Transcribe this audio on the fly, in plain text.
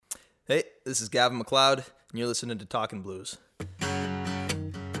this is Gavin McLeod, and you're listening to Talkin' Blues.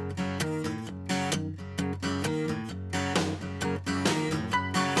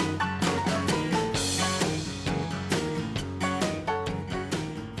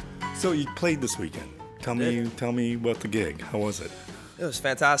 So you played this weekend. Tell me about the gig. How was it? It was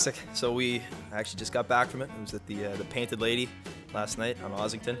fantastic. So I actually just got back from it. It was at the Painted Lady last night on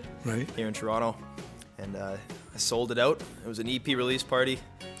Ossington, Right. here in Toronto, and I sold it out. It was an EP release party,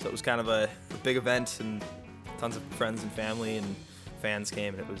 so it was kind of a big event, and tons of friends and family and fans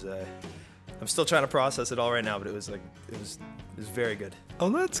came, and it was. I'm still trying to process it all right now, but it was very good. Oh,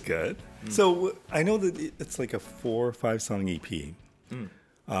 that's good. So I know that it's like a 4 or 5 song EP.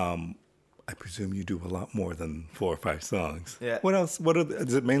 I presume you do a lot more than 4 or 5 songs. Yeah. What else?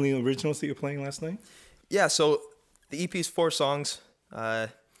 Is it mainly originals that you're playing last night? Yeah, so the EP is 4 songs,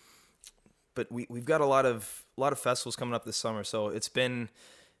 but we've got a lot of festivals coming up this summer. So it's been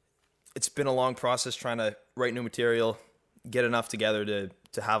a long process trying to write new material, get enough together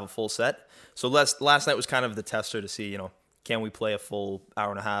to have a full set. So last night was kind of the tester to see, can we play a full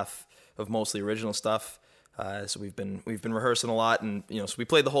hour and a half of mostly original stuff. So we've been rehearsing a lot, and so we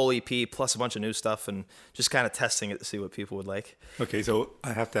played the whole EP plus a bunch of new stuff, and just kind of testing it to see what people would like. Okay, so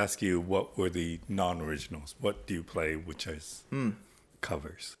I have to ask you, what were the non-originals? What do you play, which is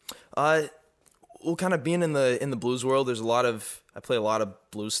covers? Well, kind of being in the blues world, I play a lot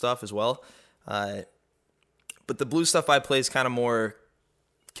of blues stuff as well, but the blues stuff I play is kind of more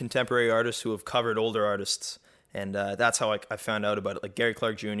contemporary artists who have covered older artists, and that's how I found out about it. Like Gary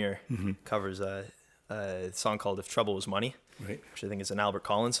Clark Jr. Covers a song called "If Trouble Was Money," Right. which I think is an Albert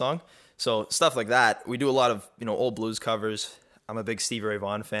Collins song. So stuff like that. We do a lot of old blues covers. I'm a big Stevie Ray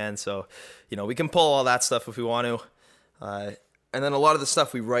Vaughan fan, so we can pull all that stuff if we want to. And then a lot of the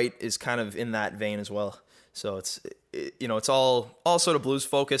stuff we write is kind of in that vein as well. So it's all sort of blues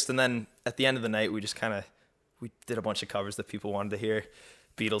focused. And then at the end of the night, we did a bunch of covers that people wanted to hear,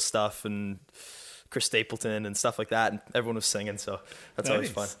 Beatles stuff and Chris Stapleton and stuff like that. And everyone was singing, so that's always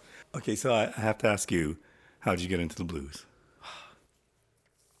fun. Okay, so I have to ask you, how did you get into the blues?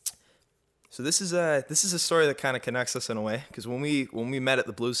 So this is a story that kind of connects us in a way, because when we met at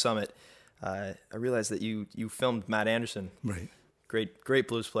the Blues Summit, I realized that you filmed Matt Anderson. Right. Great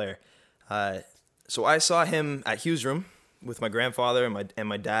blues player. So I saw him at Hughes Room with my grandfather and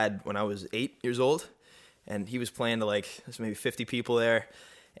my dad when I was 8 years old, and he was playing to there's maybe 50 people there,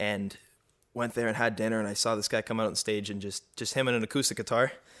 and went there and had dinner, and I saw this guy come out on stage and just him and an acoustic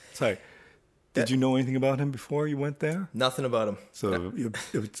guitar. Sorry. Did you know anything about him before you went there? Nothing about him. So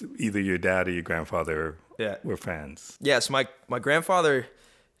it was either your dad or your grandfather were fans. Yeah, so my grandfather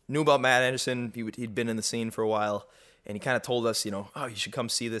knew about Matt Anderson. He'd been in the scene for a while, and he kind of told us, you should come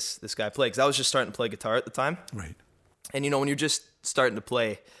see this guy play, because I was just starting to play guitar at the time. Right. And when you're just starting to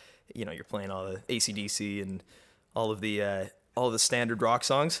play, you're playing all the AC/DC and all of the standard rock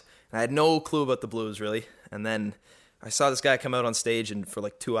songs, and I had no clue about the blues really. And then I saw this guy come out on stage and for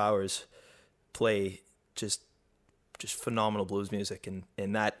 2 hours play just phenomenal blues music,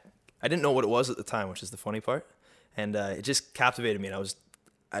 and that I didn't know what it was at the time, which is the funny part, and it just captivated me, and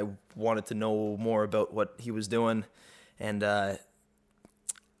I wanted to know more about what he was doing, and that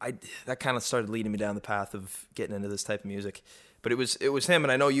kind of started leading me down the path of getting into this type of music. But it was him,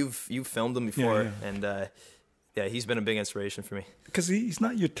 and I know you've filmed him before, and he's been a big inspiration for me. Because he's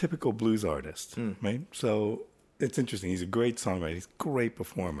not your typical blues artist, right? So it's interesting. He's a great songwriter. He's a great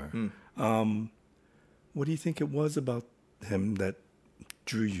performer. What do you think it was about him that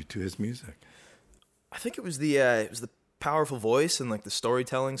drew you to his music? I think it was the powerful voice and the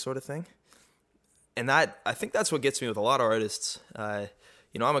storytelling sort of thing. And I think that's what gets me with a lot of artists. I'm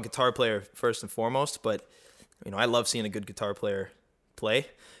a guitar player first and foremost, but I love seeing a good guitar player play.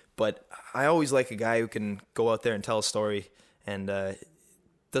 But I always like a guy who can go out there and tell a story, and it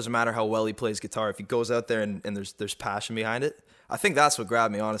doesn't matter how well he plays guitar. If he goes out there and there's passion behind it, I think that's what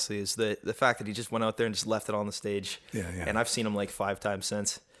grabbed me, honestly, is the fact that he just went out there and just left it on the stage. Yeah. And I've seen him 5 times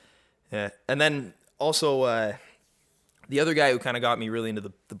since. Yeah. And then also the other guy who kind of got me really into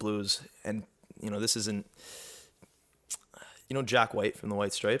the blues, and this isn't, Jack White from the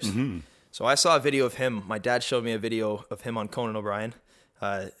White Stripes. Mm-hmm. So I saw a video of him. My dad showed me a video of him on Conan O'Brien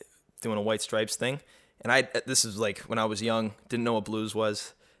doing a White Stripes thing. And this is when I was young, didn't know what blues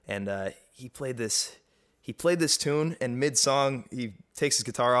was. And he played this tune, and mid-song, he takes his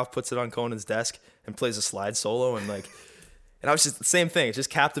guitar off, puts it on Conan's desk, and plays a slide solo. And and I was just the same thing. It just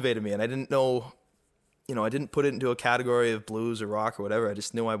captivated me. And I didn't know, I didn't put it into a category of blues or rock or whatever. I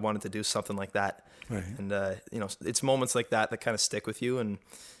just knew I wanted to do something like that. Right. And, it's moments like that kind of stick with you. And,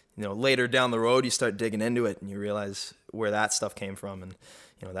 later down the road, you start digging into it and you realize where that stuff came from. And,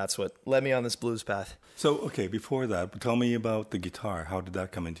 that's what led me on this blues path. So, okay, before that, tell me about the guitar. How did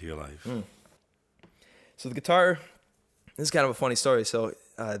that come into your life? So the guitar, this is kind of a funny story. So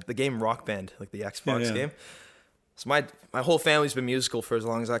the game Rock Band, like the Xbox game. So my whole family's been musical for as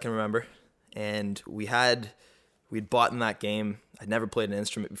long as I can remember. And we'd bought in that game. I'd never played an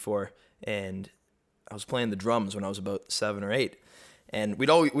instrument before. And I was playing the drums when I was about 7 or 8. And we'd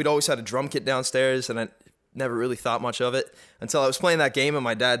always had a drum kit downstairs, and I never really thought much of it until I was playing that game, and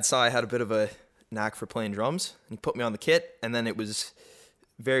my dad saw I had a bit of a knack for playing drums, and he put me on the kit. And then it was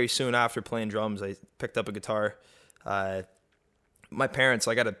very soon after playing drums, I picked up a guitar. My parents,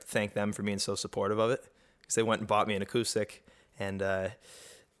 I got to thank them for being so supportive of it, because they went and bought me an acoustic, and I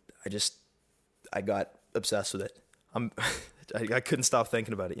got obsessed with it. I couldn't stop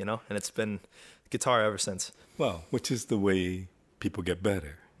thinking about it, and it's been guitar ever since. Well, which is the way people get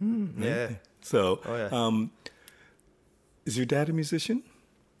better. Right? Yeah. So, is your dad a musician?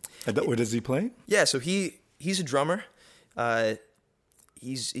 Where does he play? Yeah, so he's a drummer.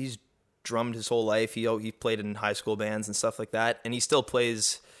 He's drummed his whole life. He played in high school bands and stuff like that, and he still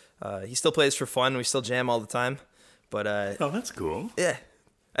plays. He still plays for fun. We still jam all the time. But oh, that's cool. Yeah,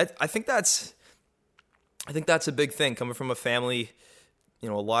 I think that's a big thing coming from a family. A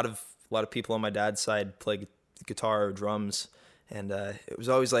lot of people on my dad's side play guitar or drums. And it was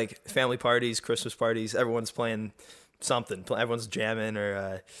always like family parties, Christmas parties, everyone's playing something. Everyone's jamming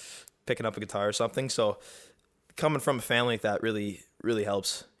or picking up a guitar or something. So coming from a family like that really, really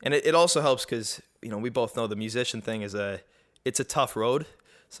helps. And it also helps because, we both know the musician thing it's a tough road.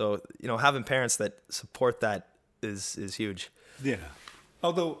 So, having parents that support that is huge. Yeah.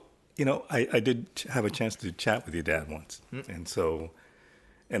 Although, I did have a chance to chat with your dad once.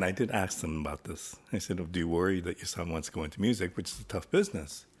 And I did ask them about this. I said, do you worry that your son wants to go into music, which is a tough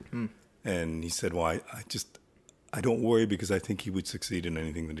business? And he said, well, I don't worry because I think he would succeed in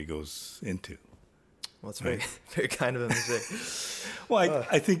anything that he goes into. Well, it's very, very kind of him to say. Well,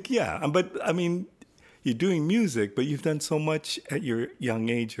 I think, yeah. But, I mean, you're doing music, but you've done so much at your young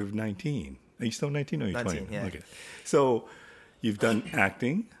age of 19. Are you still 19 or are you 19, 20? yeah. Okay. So you've done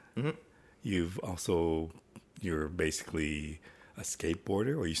acting. You're basically a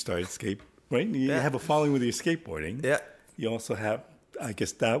skateboarder, or you started right? You have a following with your skateboarding. Yeah. You also have, I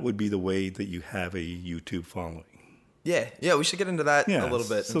guess that would be the way that you have a YouTube following. Yeah, we should get into that a little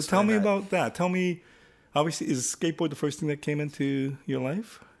bit. So tell me about that. Tell me, obviously, is skateboard the first thing that came into your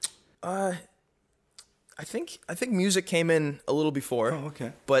life? I think music came in a little before. Oh,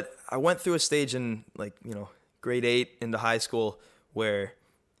 okay. But I went through a stage in grade 8 into high school where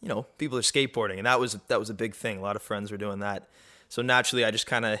people are skateboarding, and that was a big thing. A lot of friends were doing that. So naturally, I just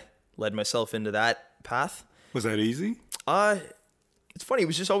kind of led myself into that path. Was that easy? It's funny. It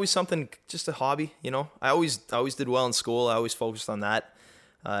was just always something, just a hobby. I always did well in school. I always focused on that.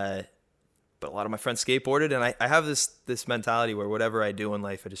 But a lot of my friends skateboarded, and I have this mentality where whatever I do in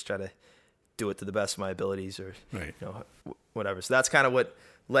life, I just try to do it to the best of my abilities, or whatever. So that's kind of what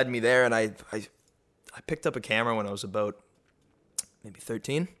led me there. And I picked up a camera when I was about maybe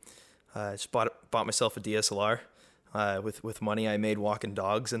 13. I just bought myself a DSLR. With money I made walking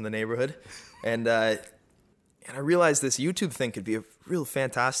dogs in the neighborhood. And I realized this YouTube thing could be a real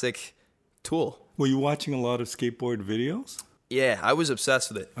fantastic tool. Were you watching a lot of skateboard videos? Yeah, I was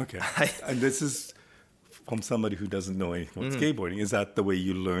obsessed with it. Okay. And this is from somebody who doesn't know anything about skateboarding. Is that the way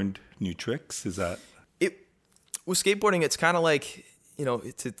you learned new tricks? Is that... With skateboarding, it's kind of like,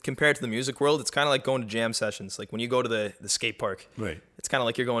 to compare it to the music world, it's kind of like going to jam sessions. Like when you go to the skate park. Right. It's kind of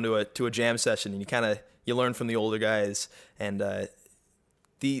like you're going to a jam session, and you learn from the older guys, and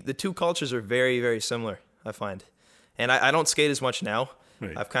the two cultures are very, very similar, I find. And I don't skate as much now.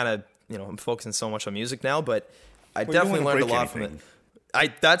 Right. I've kind of, I'm focusing so much on music now, but I definitely learned a lot from it.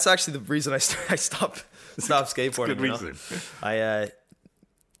 That's actually the reason I stopped skateboarding. Good reason.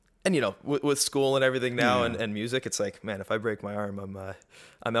 And with school and everything now, and music, it's like, man, if I break my arm,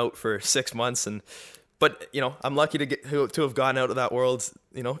 I'm out for 6 months. But I'm lucky to have gotten out of that world,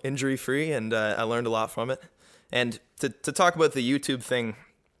 injury free, and I learned a lot from it. And to talk about the YouTube thing,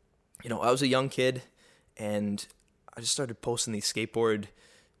 I was a young kid, and I just started posting these skateboard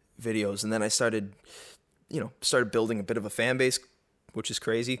videos, and then I started building a bit of a fan base, which is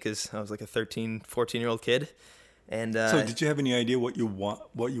crazy because I was like a 13, 14-year-old kid. And so did you have any idea what you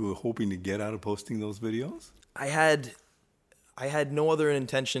were hoping to get out of posting those videos? I had no other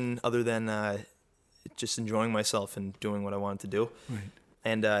intention other than just enjoying myself and doing what I wanted to do. Right.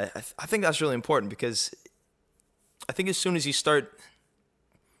 And I think that's really important, because I think as soon as you start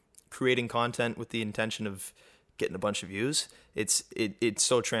creating content with the intention of getting a bunch of views, it's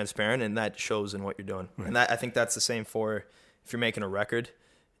so transparent, and that shows in what you're doing. Right. And I think that's the same for if you're making a record.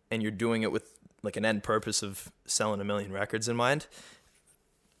 and you're doing it with like an end purpose of selling 1 million records in mind,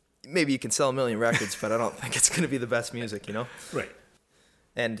 maybe you can sell 1 million records, but I don't think it's going to be the best music, you know? Right.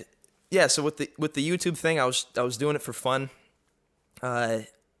 And yeah, so with the YouTube thing, I was doing it for fun. And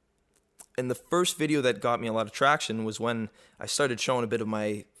the first video that got me a lot of traction was when I started showing a bit of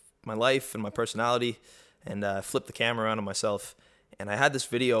my life and my personality, and flipped the camera around on myself. And I had this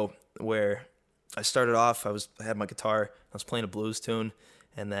video where I started off, I had my guitar, I was playing a blues tune,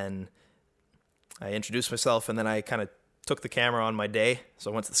 and then I introduced myself, and then I kind of took the camera on my day.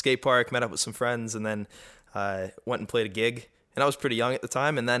 So I went to the skate park, met up with some friends, and then went and played a gig. And I was pretty young at the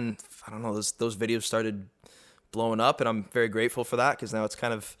time, and then, I don't know, those videos started blowing up, and I'm very grateful for that, because now it's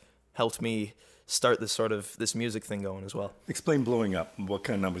kind of helped me start this music thing going as well. Explain blowing up. What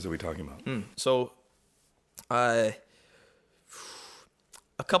kind of numbers are we talking about? So, a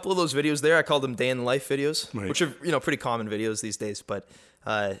couple of those videos there, I call them day in the life videos, right. which are, you know, pretty common videos these days, but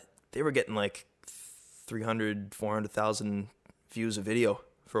they were getting like 300, 400,000 views a video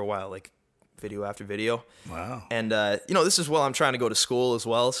for a while, like video after video. Wow. And, you know, this is while I'm trying to go to school as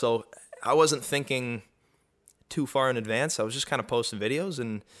well, so I wasn't thinking too far in advance. I was just kind of posting videos,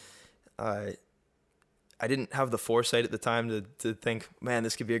 and I didn't have the foresight at the time to think, man,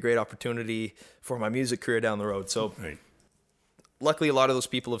 this could be a great opportunity for my music career down the road. So right. Luckily, a lot of those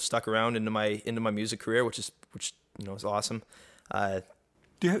people have stuck around into my music career, which you know is awesome. Do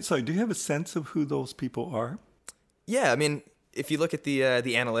you have a sense of who those people are? Yeah, I mean, if you look at the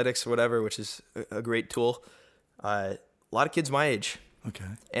analytics or whatever, which is a great tool, a lot of kids my age. Okay.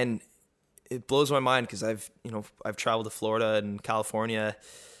 And it blows my mind because I've traveled to Florida and California,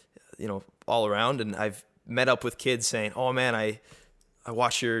 you know, all around, and I've met up with kids saying, "Oh man, I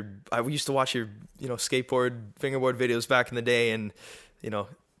used to watch your, you know, skateboard, fingerboard videos back in the day," and you know,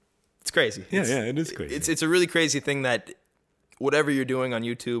 it's crazy. Yeah, it is crazy. It's a really crazy thing that whatever you're doing on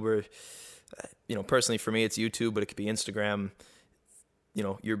YouTube, or you know, personally for me it's YouTube, but it could be Instagram. You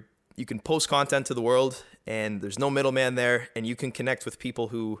know, you can post content to the world, and there's no middleman there, and you can connect with people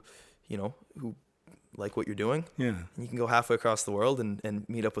who like what you're doing. Yeah. And you can go halfway across the world and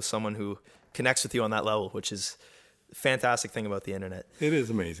meet up with someone who connects with you on that level, which is a fantastic thing about the internet. It is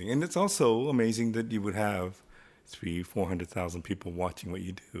amazing. And it's also amazing that you would have 400,000 people watching what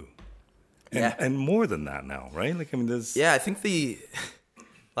you do. And more than that now, right? Like, I mean, there's... Yeah, I think the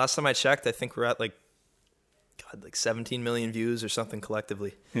last time I checked, I think we're at like 17 million views or something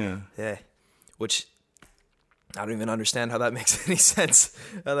collectively. Yeah. Yeah. Which I don't even understand how that makes any sense,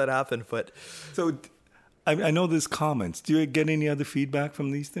 how that happened. But so I know there's comments. Do you get any other feedback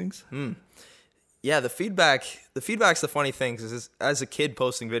from these things? Yeah, the feedback's the funny thing, because as a kid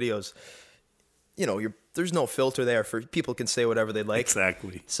posting videos, you know, there's no filter there for people can say whatever they like.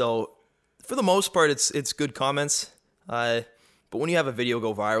 Exactly. So for the most part, it's good comments. But when you have a video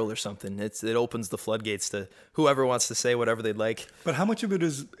go viral or something, it opens the floodgates to whoever wants to say whatever they'd like. But how much of it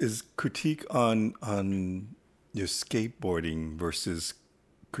is critique on your skateboarding versus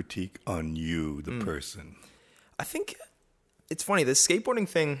critique on you, the person? I think it's funny, this skateboarding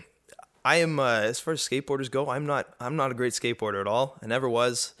thing. I am as far as skateboarders go, I'm not a great skateboarder at all. I never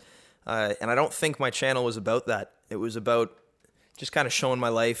was, and I don't think my channel was about that. It was about just kind of showing my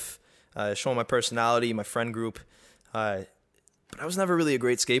life, showing my personality, my friend group. But I was never really a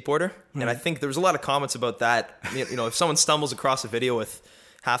great skateboarder, and I think there was a lot of comments about that. You know, if someone stumbles across a video with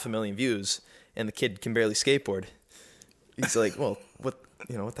 500,000 views and the kid can barely skateboard, he's like, "Well, what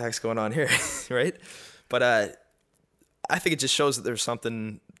the heck's going on here?" Right? But I think it just shows that there's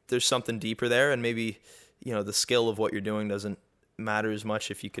something deeper there, and maybe, you know, the skill of what you're doing doesn't matter as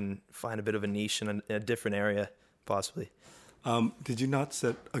much if you can find a bit of a niche in a different area, possibly. Did you not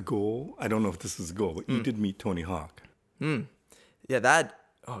set a goal? I don't know if this is a goal, but you did meet Tony Hawk. Yeah,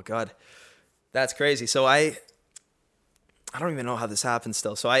 oh God, that's crazy. So I don't even know how this happened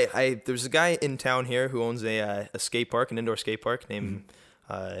still. So there's a guy in town here who owns a skate park, an indoor skate park named,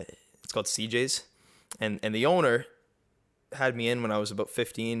 it's called CJ's. And the owner had me in when I was about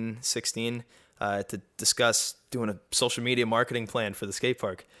 15, 16, to discuss doing a social media marketing plan for the skate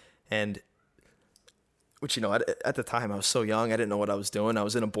park. And, which, you know, at the time I was so young, I didn't know what I was doing. I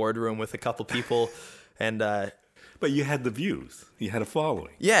was in a boardroom with a couple people, and but you had the views. You had a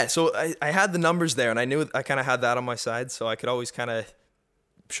following. Yeah, so I had the numbers there, and I knew I kind of had that on my side, so I could always kind of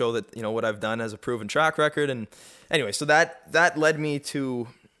show that, you know, what I've done as a proven track record. And anyway, so that led me to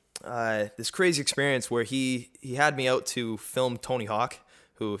this crazy experience where he had me out to film Tony Hawk,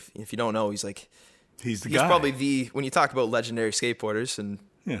 who, if you don't know, he's guy. Probably when you talk about legendary skateboarders, and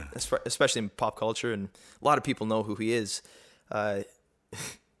yeah, especially in pop culture, and a lot of people know who he is.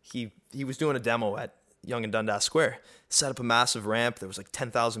 He was doing a demo at Yonge and Dundas Square. Set up a massive ramp. There was like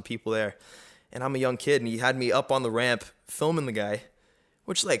 10,000 people there. And I'm a young kid, and he had me up on the ramp filming the guy,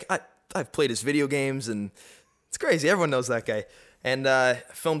 which, like, I've played his video games, and it's crazy. Everyone knows that guy. And I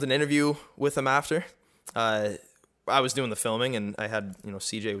filmed an interview with him after. I was doing the filming, and I had,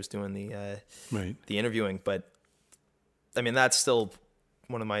 CJ was doing the interviewing. But, I mean, that's still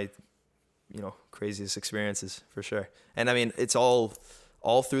one of my, craziest experiences for sure. And, I mean, it's all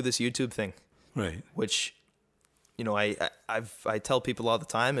through this YouTube thing. Right. Which, I tell people all the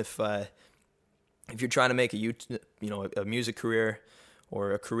time, if you're trying to make a music career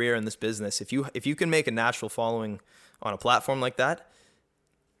or a career in this business, if you can make a natural following on a platform like that,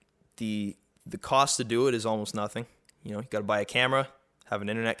 the cost to do it is almost nothing. You got to buy a camera, have an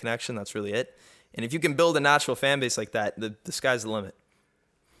internet connection. That's really it. And if you can build a natural fan base like that, the sky's the limit.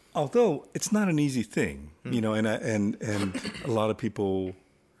 Although it's not an easy thing, and a lot of people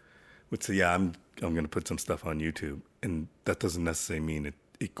would say, "Yeah, I'm going to put some stuff on YouTube," and that doesn't necessarily mean it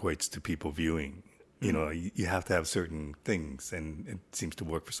equates to people viewing. You have to have certain things, and it seems to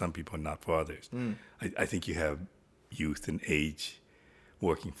work for some people and not for others. I think you have youth and age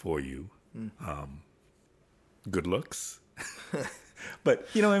working for you, good looks. But,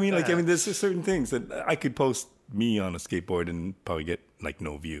 there's just certain things that I could post me on a skateboard and probably get, like,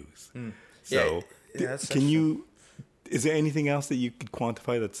 no views. So is there anything else that you could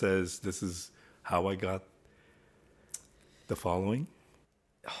quantify that says this is how I got the following?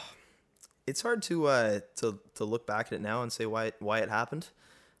 It's hard to look back at it now and say why it happened.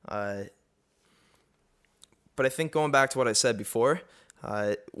 But I think going back to what I said before,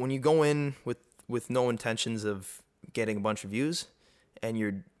 when you go in with no intentions of getting a bunch of views, and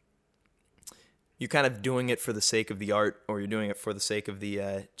you're kind of doing it for the sake of the art, or you're doing it for the sake of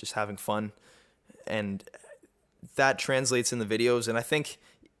the just having fun, and that translates in the videos. And I think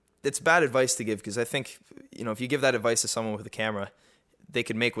it's bad advice to give, because I think if you give that advice to someone with a camera, they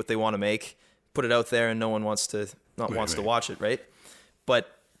could make what they want to make, put it out there, and no one wants to watch it, right?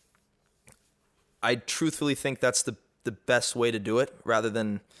 But I truthfully think that's the best way to do it, rather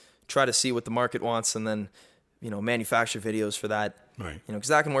than try to see what the market wants and then manufacture videos for that. Right. Because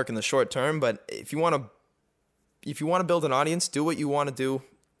that can work in the short term. But if you want to build an audience, do what you want to do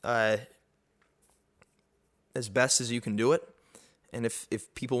as best as you can do it. And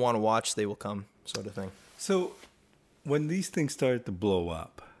if people want to watch, they will come, sort of thing. So when these things started to blow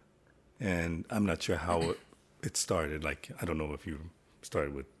up, and I'm not sure how it started, like, I don't know if you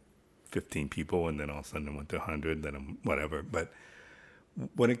started with 15 people and then all of a sudden it went to 100, then whatever. But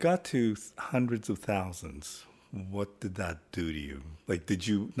when it got to hundreds of thousands, what did that do to you? Like, did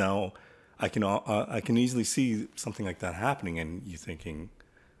you now? I can easily see something like that happening, and you thinking,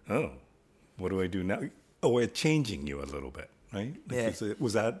 "Oh, what do I do now?" Or it changing you a little bit, right? Like, yeah.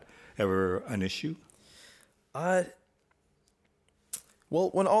 Was that ever an issue? Well,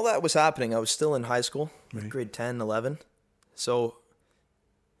 when all that was happening, I was still in high school, right. Grade 10, 11. So,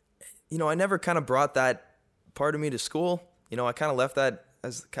 I never kind of brought that part of me to school. I kind of left that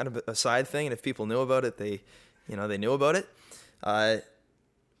as kind of a side thing, and if people knew about it, they knew about it. But,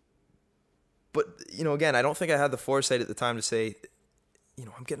 again, I don't think I had the foresight at the time to say,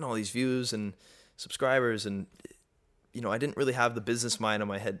 I'm getting all these views and subscribers, and, I didn't really have the business mind in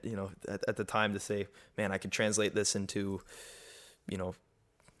my head, at the time to say, man, I could translate this into,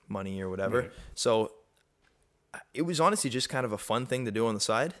 money or whatever. Right. So it was honestly just kind of a fun thing to do on the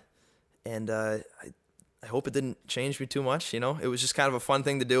side. And I hope it didn't change me too much. It was just kind of a fun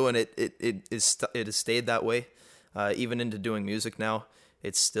thing to do, and it has stayed that way, even into doing music now.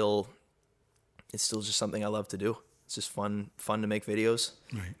 It's still just something I love to do. It's just fun to make videos,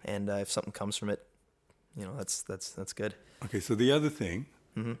 right. And if something comes from it, that's good. Okay, so the other thing,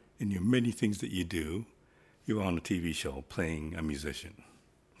 in your many things that you do, you're on a TV show playing a musician,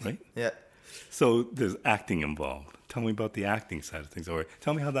 right? Yeah. So there's acting involved. Tell me about the acting side of things, or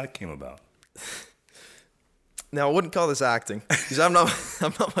tell me how that came about. Now, I wouldn't call this acting, because I'm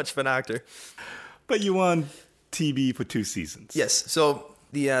not much of an actor. But you were on TV for 2 seasons. Yes. So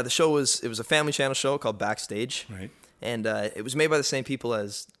the show was a Family Channel show called Backstage, right? And it was made by the same people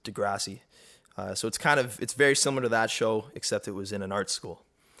as Degrassi. So it's very similar to that show, except it was in an art school.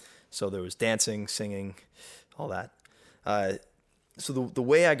 So there was dancing, singing, all that. So the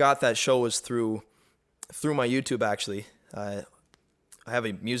way I got that show was through my YouTube, actually. I have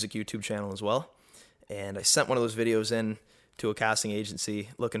a music YouTube channel as well. And I sent one of those videos in to a casting agency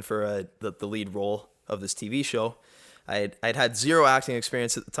looking for the lead role of this TV show. I'd had zero acting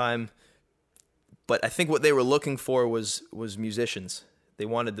experience at the time, but I think what they were looking for was musicians. They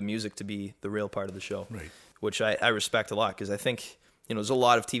wanted the music to be the real part of the show, right? Which I respect a lot, because I think there's a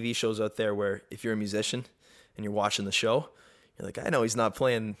lot of TV shows out there where if you're a musician and you're watching the show, you're like, I know he's not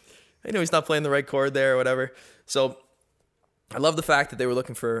playing the right chord there or whatever. So I love the fact that they were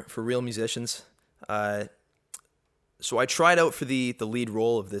looking for real musicians. So I tried out for the lead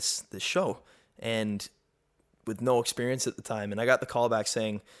role of this show, and with no experience at the time, and I got the call back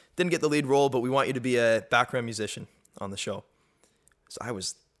saying, didn't get the lead role, but we want you to be a background musician on the show. So I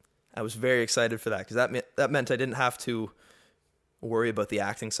was very excited for that, because that meant I didn't have to worry about the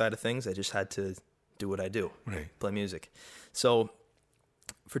acting side of things. I just had to do what I do, right. Play music. So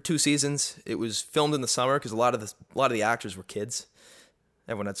for 2 seasons, it was filmed in the summer because a lot of the actors were kids.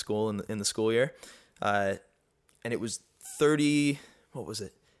 Everyone at school in the school year, and it was 30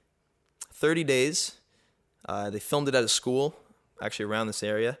 days. They filmed it at a school, actually around this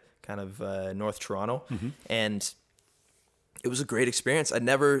area, kind of North Toronto, and it was a great experience. I'd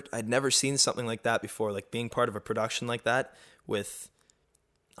never seen something like that before, like being part of a production like that with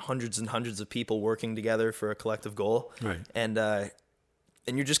hundreds and hundreds of people working together for a collective goal, right.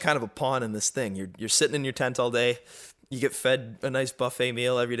 And you're just kind of a pawn in this thing. You're sitting in your tent all day. You get fed a nice buffet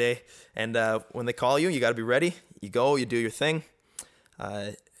meal every day, and when they call you, you got to be ready. You go, you do your thing.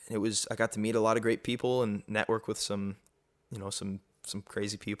 I got to meet a lot of great people and network with some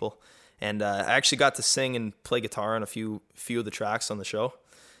crazy people, and I actually got to sing and play guitar on a few of the tracks on the show,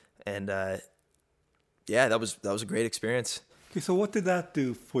 and that was a great experience. Okay, so what did that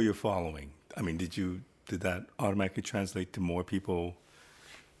do for your following? I mean, did that automatically translate to more people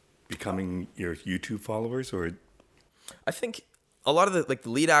becoming your YouTube followers, or? I think a lot of the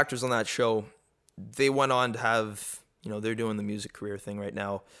lead actors on that show, they went on to have, they're doing the music career thing right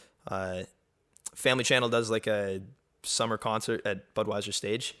now. Family Channel does like a summer concert at Budweiser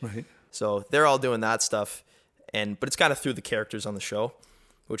Stage. Right. So they're all doing that stuff, but it's kind of through the characters on the show,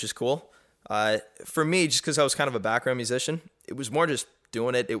 which is cool. For me, just because I was kind of a background musician, it was more just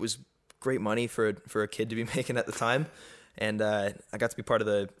doing it. It was great money for a kid to be making at the time, and I got to be part of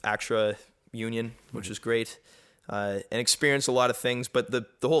the ACTRA union, which was great. And experience a lot of things, but the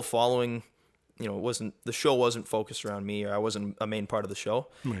whole following, the show wasn't focused around me, or I wasn't a main part of the show.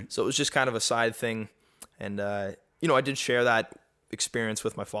 Right. So it was just kind of a side thing. And, I did share that experience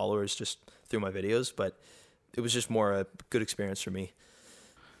with my followers just through my videos, but it was just more a good experience for me.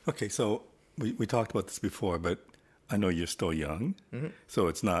 Okay. So we talked about this before, but I know you're still young, so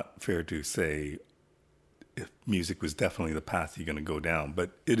it's not fair to say if music was definitely the path you're going to go down,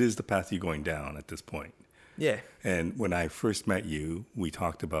 but it is the path you're going down at this point. Yeah. And when I first met you, we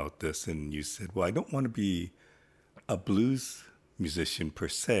talked about this, and you said, well, I don't want to be a blues musician per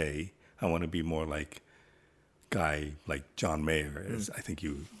se. I want to be more like a guy like John Mayer, as I think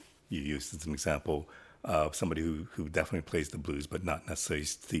you used as an example of somebody who definitely plays the blues, but not necessarily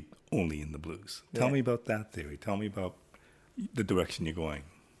steeped only in the blues. Tell me about that theory. Tell me about the direction you're going.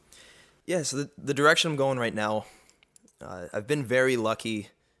 Yeah, so the direction I'm going right now, I've been very lucky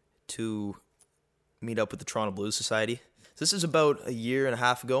to meet up with the Toronto Blues Society. So this is about a year and a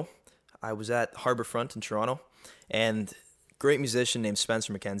half ago. I was at Harbourfront in Toronto, and great musician named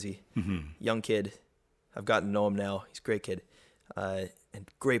Spencer McKenzie, young kid. I've gotten to know him now. He's a great kid, and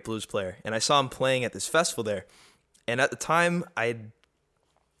great blues player. And I saw him playing at this festival there. And at the time, I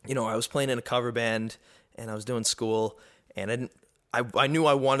was playing in a cover band, and I was doing school, and I knew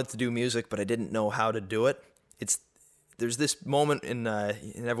I wanted to do music, but I didn't know how to do it. There's this moment in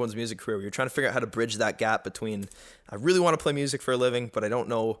everyone's music career where you're trying to figure out how to bridge that gap between I really want to play music for a living, but I don't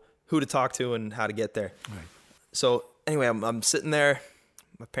know who to talk to and how to get there. Right. So anyway, I'm sitting there.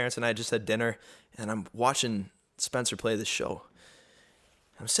 My parents and I just had dinner, and I'm watching Spencer play this show.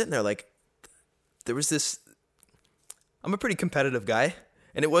 I'm sitting there like, there was this. I'm a pretty competitive guy,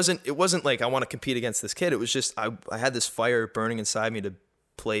 and it wasn't like I want to compete against this kid. It was just I had this fire burning inside me to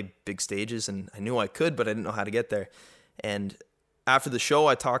play big stages, and I knew I could, but I didn't know how to get there. And after the show,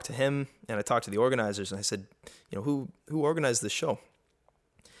 I talked to him and I talked to the organizers, and I said, who organized this show?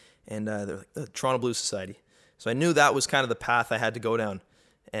 And they're like, the Toronto Blues Society. So I knew that was kind of the path I had to go down,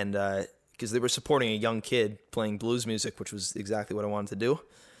 and because they were supporting a young kid playing blues music, which was exactly what I wanted to do.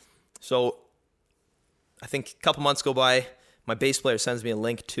 So I think a couple months go by, my bass player sends me a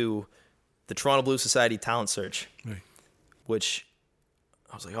link to the Toronto Blues Society talent search, right. which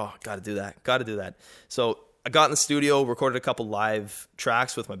I was like, oh, got to do that. So I got in the studio, recorded a couple live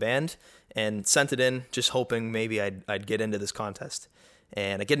tracks with my band, and sent it in, just hoping maybe I'd get into this contest.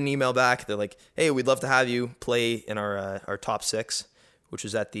 And I get an email back. They're like, hey, we'd love to have you play in our top 6, which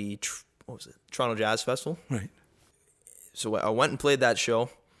was at the Toronto Jazz Festival. Right. So I went and played that show.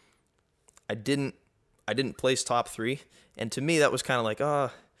 I didn't place top 3, and to me that was kind of like,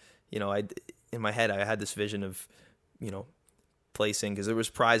 in my head I had this vision of, placing, because there was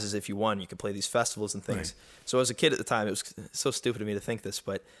prizes if you won. You could play these festivals and things. Right. So as a kid at the time, it was so stupid of me to think this,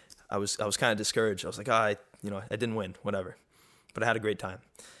 but I was kind of discouraged. I was like, I didn't win, whatever, but I had a great time.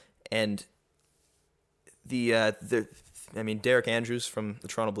 And Derek Andrews from the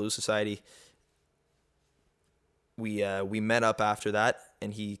Toronto Blues Society, we met up after that,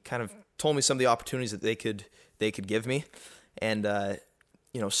 and he kind of told me some of the opportunities that they could give me, and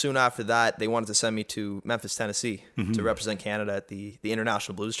soon after that, they wanted to send me to Memphis, Tennessee, to represent Canada at the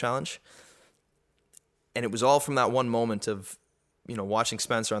International Blues Challenge. And it was all from that one moment of, watching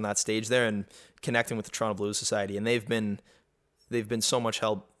Spencer on that stage there and connecting with the Toronto Blues Society. And they've been so much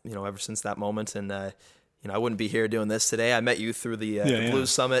help, ever since that moment. And, I wouldn't be here doing this today. I met you through the Blues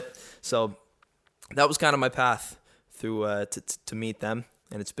Summit. So that was kind of my path through to meet them.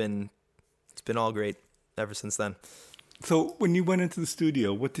 And it's been all great ever since then. So when you went into the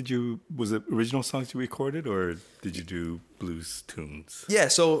studio, was it original songs you recorded, or did you do blues tunes? Yeah,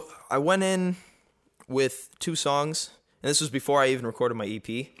 so I went in with 2 songs, and this was before I even recorded my EP.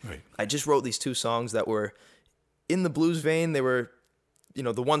 Right. I just wrote these 2 songs that were in the blues vein. They were,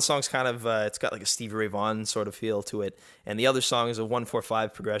 the one song's kind of, it's got like a Stevie Ray Vaughan sort of feel to it, and the other song is a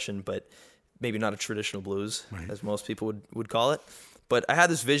 1-4-5 progression, but maybe not a traditional blues, right, as most people would call it. But I had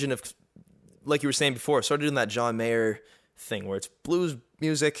this vision of, like you were saying before, I started doing that John Mayer thing where it's blues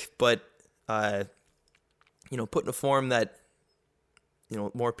music, but put in a form that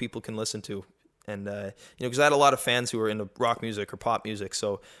more people can listen to, and because I had a lot of fans who were into rock music or pop music,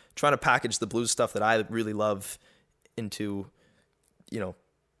 so trying to package the blues stuff that I really love into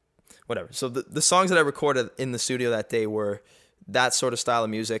whatever. So the songs that I recorded in the studio that day were that sort of style of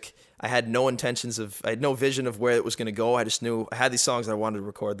music. I had no vision of where it was going to go. I just knew I had these songs and I wanted to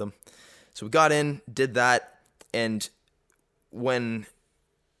record them. So we got in, did that, and when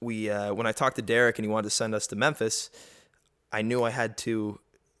I talked to Derek and he wanted to send us to Memphis, I knew I had to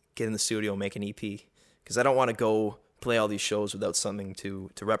get in the studio and make an EP, because I don't want to go play all these shows without something to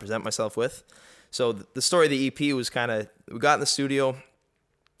represent myself with. So the story of the EP was we got in the studio,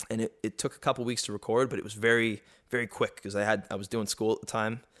 and it took a couple weeks to record, but it was very, very quick because I was doing school at the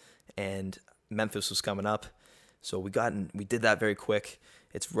time, and Memphis was coming up. So we did that very quick.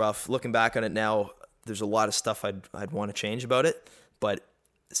 It's rough. Looking back on it now, there's a lot of stuff I'd want to change about it, but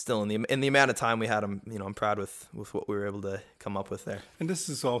still, in the amount of time we had, I'm proud with what we were able to come up with there. And this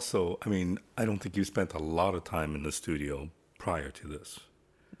is also, I don't think you spent a lot of time in the studio prior to this.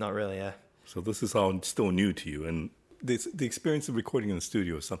 Not really, yeah. So this is all still new to you, and the experience of recording in the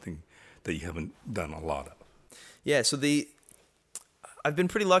studio is something that you haven't done a lot of. Yeah, so I've been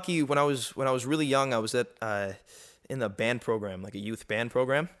pretty lucky. When I was really young, I was in the band program, like a youth band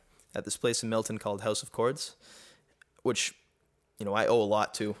program, at this place in Milton called House of Chords, which I owe a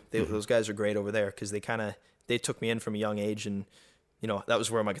lot to. Those guys are great over there, because they took me in from a young age, and that was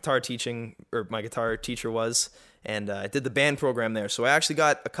where my guitar teacher was, and I did the band program there. So I actually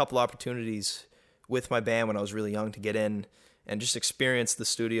got a couple opportunities with my band when I was really young to get in and just experience the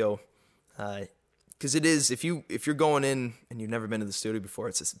studio. Because it is, if you're going in and you've never been to the studio before,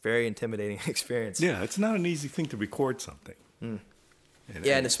 it's a very intimidating experience. Yeah, it's not an easy thing to record something.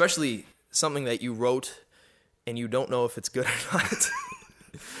 And especially something that you wrote and you don't know if it's good or not.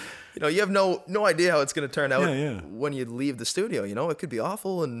 You have no idea how it's going to turn out when you leave the studio. It could be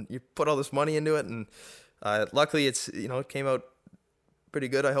awful, and you put all this money into it, and luckily it came out pretty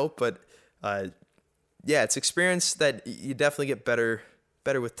good, I hope. But it's experience that you definitely get better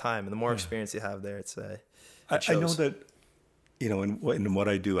with time, and the more experience you have there, it's I know that in what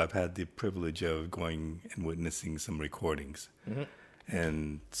I do, I've had the privilege of going and witnessing some recordings,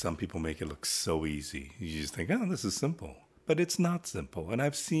 and some people make it look so easy. You just think, oh, this is simple, but it's not simple. And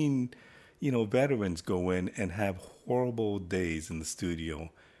I've seen veterans go in and have horrible days in the studio,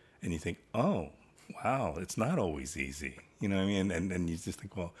 and you think, oh wow, it's not always easy. You know what I mean? And you just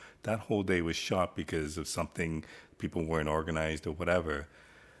think, well, that whole day was shot because of something, people weren't organized or whatever.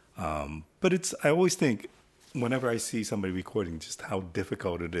 But I always think, whenever I see somebody recording, just how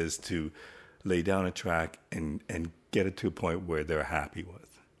difficult it is to lay down a track and get it to a point where they're happy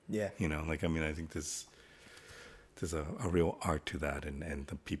with. Yeah. I think there's a real art to that, and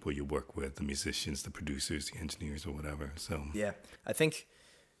the people you work with, the musicians, the producers, the engineers, or whatever. So yeah, I think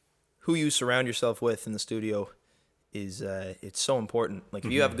who you surround yourself with in the studio is it's so important. Like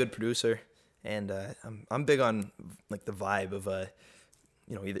if you have a good producer, and I'm big on like the vibe of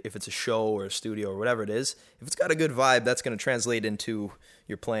either if it's a show or a studio or whatever it is, if it's got a good vibe, that's going to translate into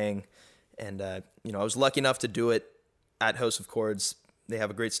your playing. And I was lucky enough to do it at House of Chords. They have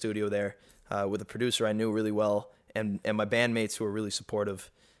a great studio there with a producer I knew really well, and my bandmates who were really supportive.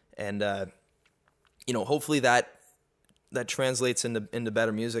 And hopefully that that translates into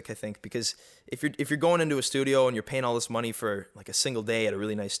better music, I think, because if you're going into a studio and you're paying all this money for like a single day at a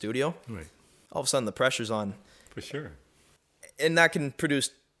really nice studio, Right. all of a sudden the pressure's on, For sure. and that can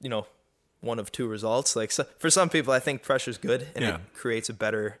produce, one of two results. Like, so for some people, I think pressure's good and Yeah. it creates a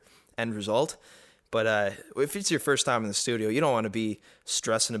better end result. But if it's your first time in the studio, you don't want to be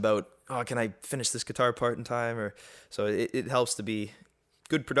stressing about, oh, can I finish this guitar part in time? So it helps to be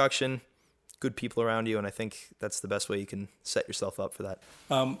good production, good people around you, and I think that's the best way you can set yourself up for that.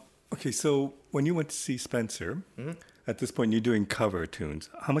 Okay, so when you went to see Spencer, at this point you're doing cover tunes.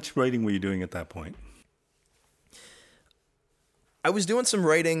 How much writing were you doing at that point? I was doing some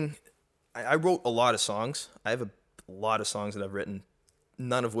writing. I wrote a lot of songs. I have a lot of songs that I've written,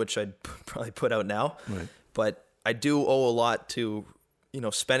 none of which I'd probably put out now. Right. But I do owe a lot to,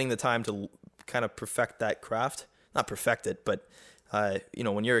 spending the time to kind of perfect that craft. Not perfect it, but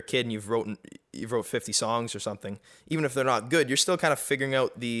when you're a kid and you've wrote 50 songs or something, even if they're not good, you're still kind of figuring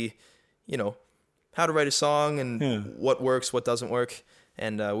out the, how to write a song and what works, what doesn't work.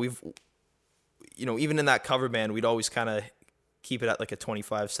 And we've, even in that cover band, we'd always kind of keep it at like a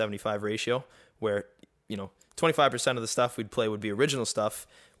 25-75 ratio where, 25% of the stuff we'd play would be original stuff,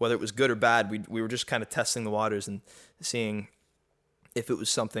 whether it was good or bad. We were just kind of testing the waters and seeing if it was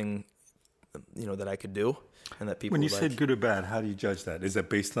something, that I could do and that people When you would said like. good or bad, how do you judge that? Is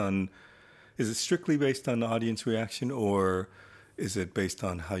it strictly based on the audience reaction, or is it based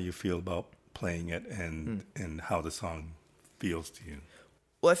on how you feel about playing it and how the song feels to you?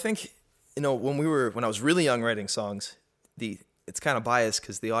 Well, I think, when I was really young writing songs, it's kind of biased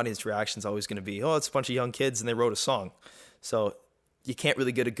because the audience reaction is always going to be, oh, it's a bunch of young kids and they wrote a song. So you can't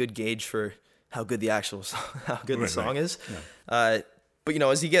really get a good gauge for how good the actual song, the song is. Yeah. But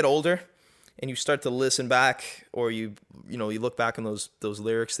as you get older and you start to listen back, or you look back on those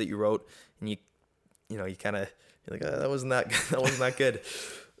lyrics that you wrote, and you kind of, you're like, oh, that wasn't that good.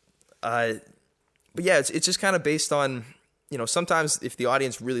 But yeah, it's just kind of based on, sometimes if the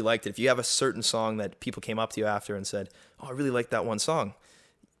audience really liked it, if you have a certain song that people came up to you after and said, oh, I really like that one song,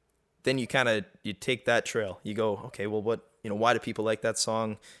 then you take that trail. You go, okay, well, why do people like that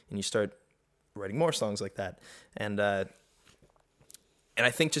song? And you start writing more songs like that. And I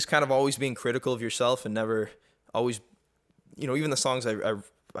think just kind of always being critical of yourself and never always, even the songs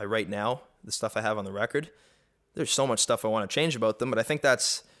I write now, the stuff I have on the record, there's so much stuff I want to change about them, but I think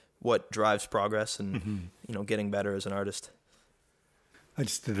that's what drives progress and, getting better as an artist. I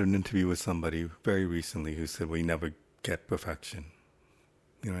just did an interview with somebody very recently who said we never get perfection.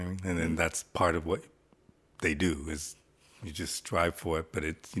 You know what I mean? And then that's part of what they do is you just strive for it, but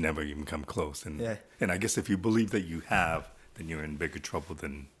you never even come close. And I guess if you believe that you have, then you're in bigger trouble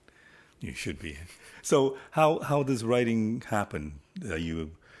than you should be. So how does writing happen? Do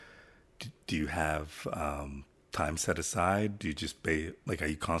you have time set aside? Do you just are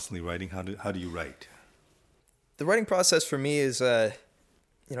you constantly writing? How do you write? The writing process for me is,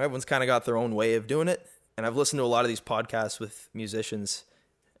 everyone's kind of got their own way of doing it. And I've listened to a lot of these podcasts with musicians,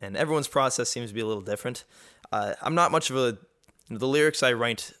 and everyone's process seems to be a little different. I'm not much of the lyrics I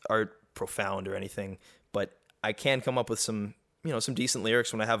write aren't profound or anything, but I can come up with some decent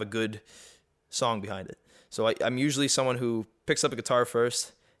lyrics when I have a good song behind it. So I'm usually someone who picks up a guitar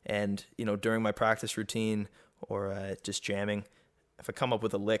first, and, during my practice routine or just jamming, if I come up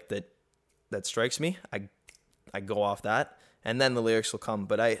with a lick that strikes me, I go off that, and then the lyrics will come.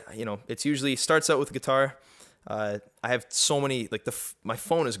 But it's usually starts out with the guitar. I have so many, my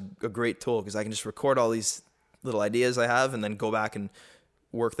phone is a great tool because I can just record all these little ideas I have and then go back and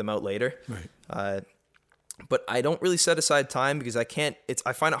work them out later. Right. But I don't really set aside time because I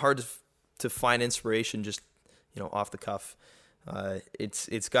find it hard to find inspiration just, off the cuff.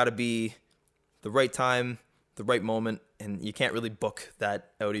 It's got to be the right time, the right moment, and you can't really book that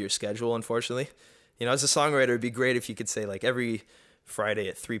out of your schedule, unfortunately. As a songwriter, it'd be great if you could say, every Friday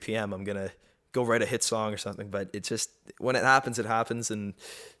at 3 p.m. I'm going to go write a hit song or something, but it's just, when it happens, and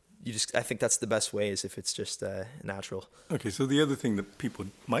I think that's the best way, is if it's just natural. Okay, so the other thing that people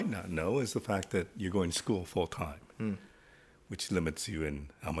might not know is the fact that you're going to school full time, which limits you in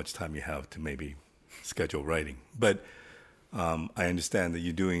how much time you have to maybe schedule writing. But I understand that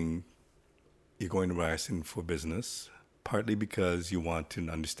you're going to Ryerson for business, partly because you want to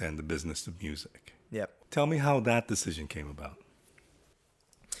understand the business of music. Yep. Tell me how that decision came about.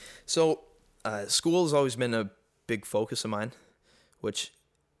 So school has always been a big focus of mine, which,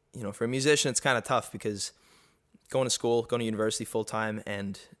 for a musician, it's kind of tough because going to university full time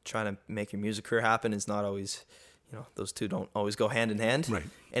and trying to make your music career happen is not always, those two don't always go hand in hand. Right.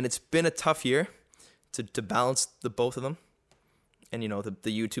 And it's been a tough year to balance the both of them. And, the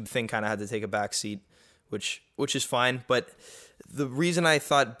YouTube thing kind of had to take a back seat which is fine. But the reason I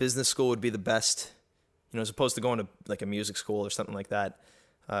thought business school would be the best, as opposed to going to like a music school or something like that,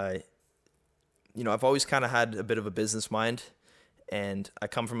 I've always kind of had a bit of a business mind, and I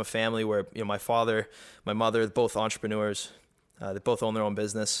come from a family where my father, my mother, both entrepreneurs. They both own their own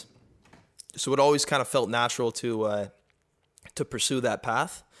business, so it always kind of felt natural to pursue that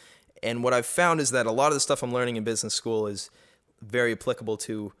path. And what I've found is that a lot of the stuff I'm learning in business school is very applicable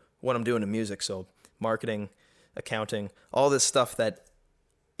to what I'm doing in music. So marketing, accounting, all this stuff that,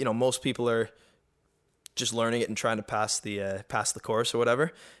 most people are just learning it and trying to pass the course or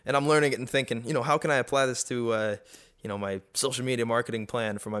whatever. And I'm learning it and thinking, how can I apply this to, my social media marketing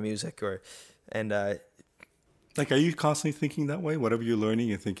plan for my music Like, are you constantly thinking that way? Whatever you're learning,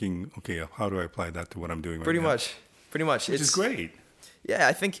 you're thinking, okay, how do I apply that to what I'm doing right now? Pretty much. Which is great. Yeah,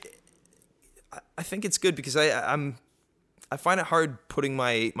 I think it's good because I find it hard putting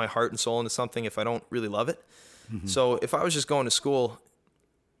my heart and soul into something if I don't really love it. Mm-hmm. So if I was just going to school,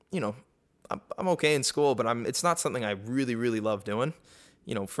 I'm okay in school, but it's not something I really, really love doing.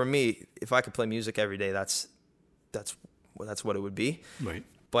 For me, if I could play music every day, that's what it would be. Right.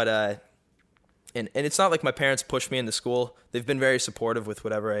 But and it's not like my parents pushed me into school. They've been very supportive with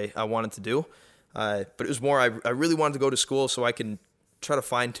whatever I wanted to do. But it was more I really wanted to go to school so I can try to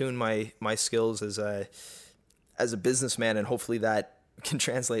fine tune my skills as a businessman, and hopefully that can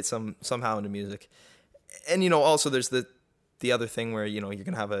translate somehow into music. And also there's the other thing where you're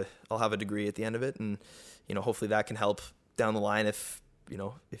gonna I'll have a degree at the end of it, and hopefully that can help down the line if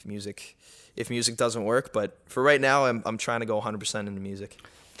music doesn't work. But for right now, I'm trying to go 100% into music.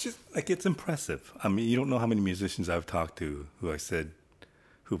 Just like, it's impressive. I mean, you don't know how many musicians I've talked to who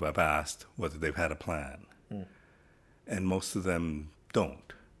I've asked whether they've had a plan. And most of them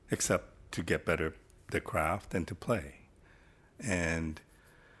don't, except to get better at their craft and to play. And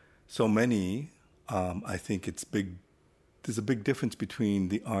so many, I think there's a big difference between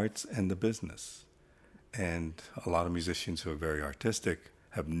the arts and the business. And a lot of musicians who are very artistic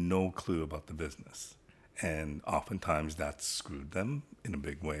have no clue about the business. And oftentimes that's screwed them in a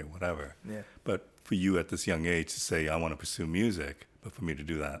big way or whatever. Yeah. But for you at this young age to say, I want to pursue music, but for me to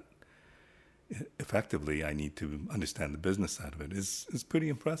do that effectively, I need to understand the business side of it is pretty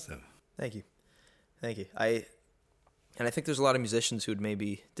impressive. Thank you. I think there's a lot of musicians who would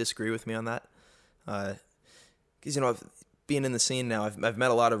maybe disagree with me on that. Because, being in the scene now, I've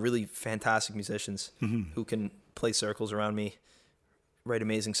met a lot of really fantastic musicians mm-hmm. who can play circles around me, write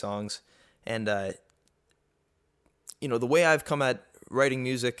amazing songs. And, the way I've come at writing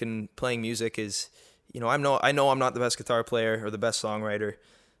music and playing music is, I know I'm not the best guitar player or the best songwriter.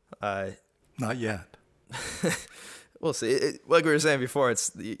 Not yet. We'll see. Like we were saying before,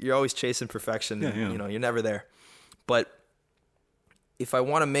 you're always chasing perfection. Yeah. You're never there. But if I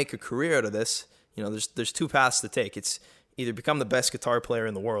want to make a career out of this, there's two paths to take. It's either become the best guitar player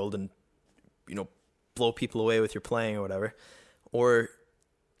in the world and, blow people away with your playing or whatever, or,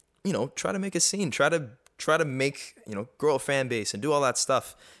 try to make a scene, try to make, grow a fan base and do all that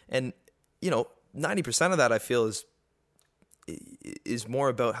stuff. And, 90% of that I feel is more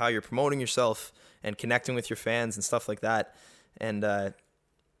about how you're promoting yourself and connecting with your fans and stuff like that. And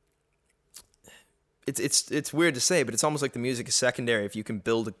it's weird to say, but it's almost like the music is secondary if you can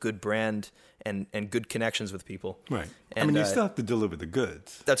build a good brand and good connections with people. Right. And, you still have to deliver the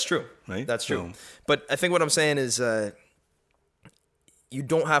goods. That's true. Right? That's true. But I think what I'm saying is you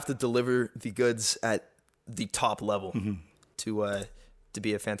don't have to deliver the goods at the top level mm-hmm. to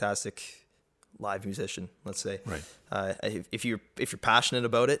be a fantastic live musician, let's say. Right. If you're passionate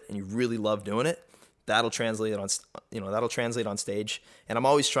about it and you really love doing it, that'll translate on stage. And I'm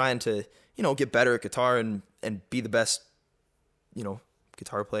always trying to, get better at guitar and be the best,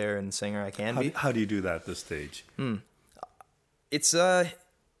 guitar player and singer I can be. How do you do that at this stage? It's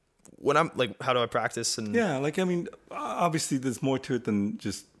when I'm like, how do I practice? And obviously there's more to it than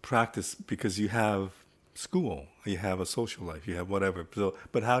just practice because you have school, you have a social life, you have whatever. So,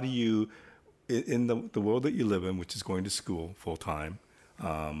 but how do you, in the world that you live in, which is going to school full time,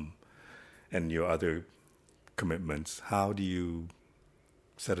 and your other commitments, how do you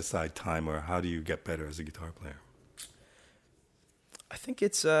set aside time, or how do you get better as a guitar player? I think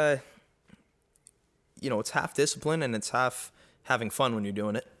it's it's half discipline and it's half having fun when you're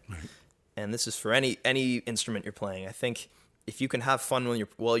doing it. Right. And this is for any instrument you're playing. I think if you can have fun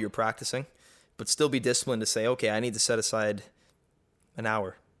while you're practicing, but still be disciplined to say, okay, I need to set aside an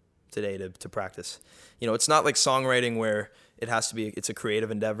hour today to practice. It's not like songwriting where it's a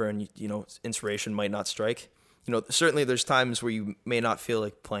creative endeavor and inspiration might not strike. Certainly there's times where you may not feel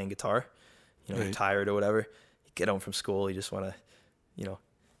like playing guitar. Right. You're tired or whatever. You get home from school, you just want to,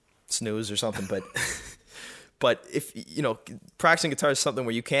 snooze or something. But But if, you know, practicing guitar is something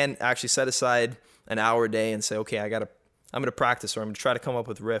where you can actually set aside an hour a day and say, okay, I'm going to practice, or I'm going to try to come up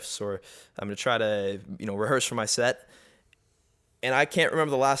with riffs, or I'm going to try to, you know, rehearse for my set. And I can't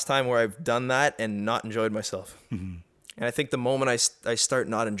remember the last time where I've done that and not enjoyed myself. Mm-hmm. And I think the moment I start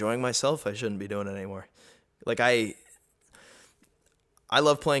not enjoying myself, I shouldn't be doing it anymore. Like I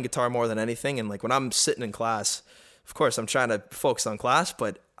love playing guitar more than anything. And like when I'm sitting in class, of course I'm trying to focus on class,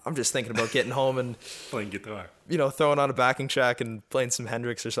 but I'm just thinking about getting home and playing guitar, you know, throwing on a backing track and playing some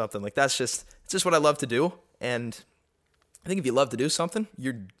Hendrix or something. Like it's just what I love to do. And I think if you love to do something,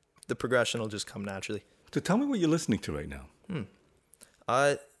 the progression will just come naturally. So tell me what you're listening to right now.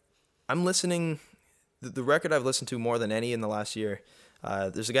 I'm listening, the record I've listened to more than any in the last year.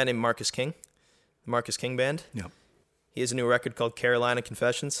 There's a guy named Marcus King, the Marcus King Band. Yeah. He has a new record called Carolina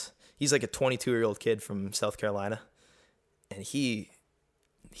Confessions. He's like a 22-year-old kid from South Carolina. And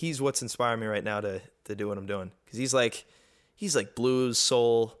he's what's inspiring me right now to do what I'm doing. Because he's like blues,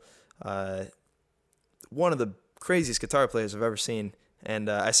 soul, one of the craziest guitar players I've ever seen. And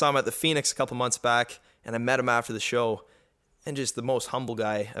I saw him at the Phoenix a couple months back, and I met him after the show, and just the most humble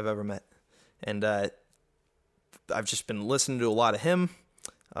guy I've ever met. And I've just been listening to a lot of him.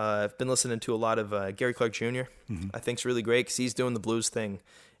 I've been listening to a lot of Gary Clark Jr. Mm-hmm. I think's really great because he's doing the blues thing,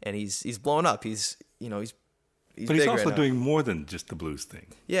 and he's blowing up. He's but he's also doing more than just the blues thing.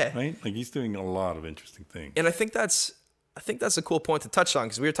 Yeah. Right? Like he's doing a lot of interesting things. And I think that's a cool point to touch on,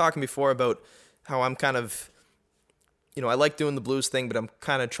 because we were talking before about how I'm kind of, you know, I like doing the blues thing, but I'm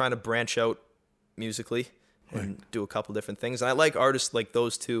kind of trying to branch out musically and do a couple different things. And I like artists like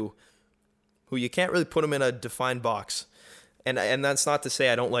those two who you can't really put them in a defined box. And that's not to say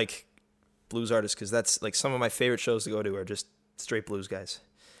I don't like blues artists, because that's like some of my favorite shows to go to are just straight blues guys.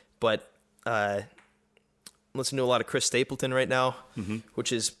 But I'm listening to a lot of Chris Stapleton right now, mm-hmm.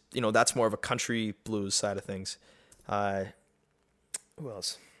 which is, you know, that's more of a country blues side of things. Who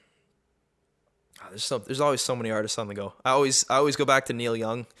else? There's always so many artists on the go. I always go back to Neil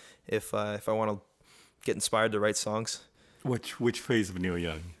Young if I want to get inspired to write songs. Which phase of Neil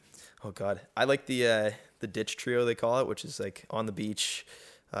Young? Oh God, I like the Ditch Trio, they call it, which is like On the Beach,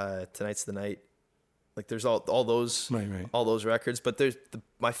 Tonight's the Night. Like there's all those all those records, but there's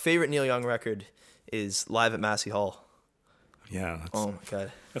my favorite Neil Young record is Live at Massey Hall. Yeah. Oh my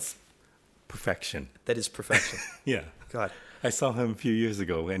God, that's perfection. That is perfection. Yeah. God. I saw him a few years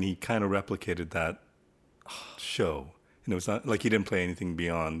ago, and he kind of replicated that show. And it was not like he didn't play anything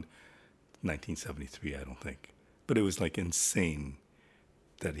beyond 1973, I don't think. But it was like insane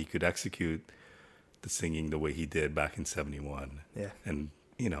that he could execute the singing the way he did back in 71. Yeah. And,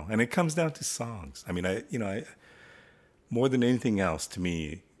 you know, and it comes down to songs. I mean, I more than anything else, to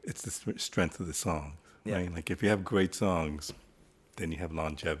me, it's the strength of the song. Yeah. Right? Like if you have great songs, then you have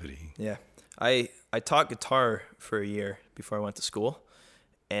longevity. Yeah. I taught guitar for a year before I went to school,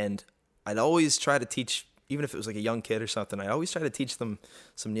 and I'd always try to teach, even if it was like a young kid or something, I always try to teach them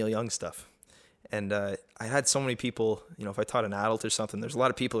some Neil Young stuff. And I had so many people, you know, if I taught an adult or something, there's a lot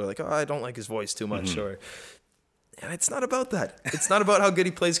of people who are like, oh, I don't like his voice too much. Mm-hmm. And it's not about that. It's not about how good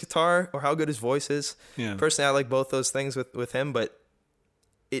he plays guitar or how good his voice is. Yeah. Personally, I like both those things with him, but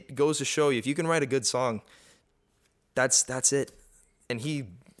it goes to show you, if you can write a good song, that's it. And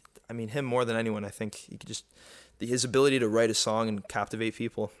him more than anyone, I think he could his ability to write a song and captivate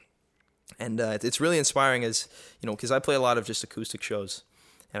people. And it's really inspiring, as, you know, because I play a lot of just acoustic shows,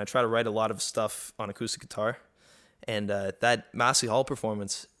 and I try to write a lot of stuff on acoustic guitar. And that Massey Hall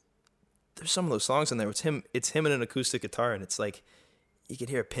performance, there's some of those songs in there. It's him and an acoustic guitar, and it's like you can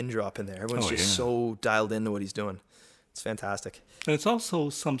hear a pin drop in there. Everyone's just so dialed into what he's doing. It's fantastic. And it's also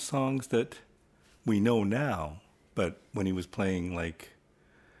some songs that we know now, but when he was playing like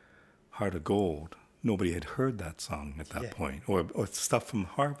Heart of Gold, nobody had heard that song at that point, or stuff from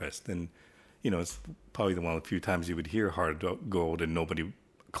Harvest. And, you know, it's probably one of the few times you would hear Heart of Gold and nobody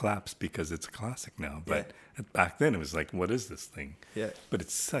claps because it's a classic now. But back then it was like, what is this thing? Yeah. But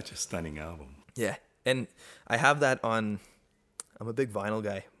it's such a stunning album. Yeah. And I have that on, I'm a big vinyl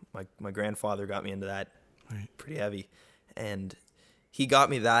guy. My grandfather got me into that pretty heavy. And he got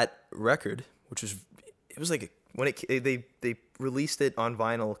me that record, which was, it was like, when they released it on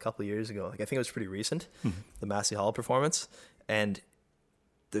vinyl a couple of years ago. Like I think it was pretty recent, the Massey Hall performance. And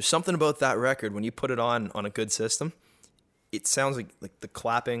there's something about that record when you put it on a good system, it sounds like the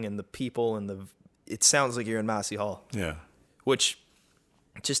clapping and the people and it sounds like you're in Massey Hall. Yeah. Which,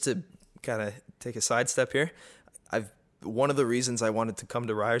 just to kind of take a sidestep here, one of the reasons I wanted to come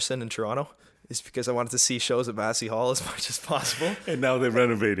to Ryerson in Toronto is because I wanted to see shows at Massey Hall as much as possible. And now they're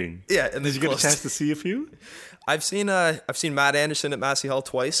renovating. Yeah, and did you get a chance to see a few? I've seen Matt Anderson at Massey Hall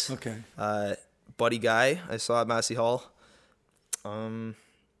twice. Okay. Buddy Guy I saw at Massey Hall. I've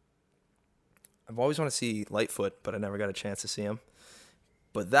always wanted to see Lightfoot, but I never got a chance to see him.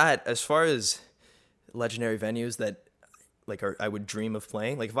 But that, as far as legendary venues that like I would dream of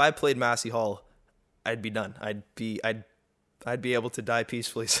playing, like if I played Massey Hall, I'd be done. I'd be able to die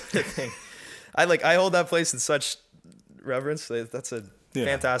peacefully. Sort of thing. I hold that place in such reverence. That's a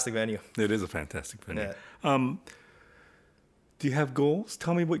fantastic venue. It is a fantastic venue. Yeah. Do you have goals?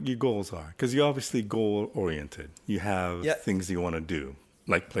 Tell me what your goals are, because you're obviously goal oriented. You have things you want to do,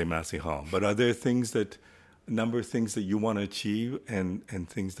 like play Massey Hall. But are there a number of things that you want to achieve, and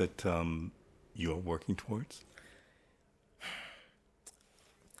things that you're working towards?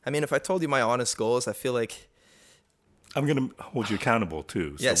 I mean, if I told you my honest goals, I feel like I'm going to hold you accountable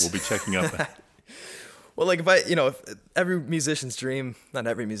too. So we'll be checking up. Well, like if every musician's dream, not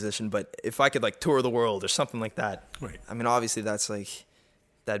every musician, but if I could like tour the world or something like that. Right. I mean, obviously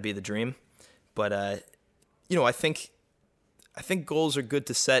that'd be the dream. But, I think goals are good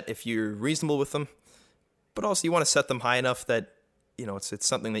to set if you're reasonable with them, but also you want to set them high enough that, it's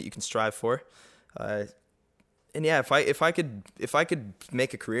something that you can strive for. And yeah, if I could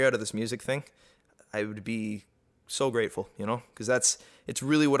make a career out of this music thing, I would be so grateful, because it's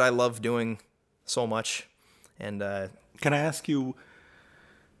really what I love doing so much. And can I ask you,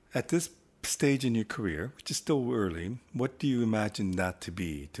 at this stage in your career, which is still early, what do you imagine that to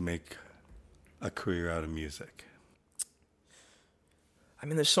be, to make a career out of music? I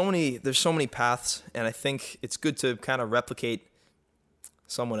mean, there's so many paths, and I think it's good to kind of replicate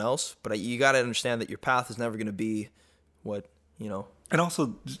someone else, but you got to understand that your path is never going to be what. And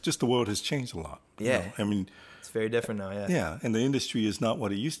also, just the world has changed a lot. Yeah. I mean, it's very different now, yeah. Yeah, and the industry is not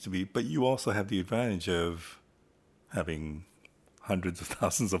what it used to be, but you also have the advantage of having hundreds of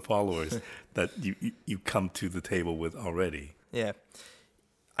thousands of followers that you come to the table with already. Yeah.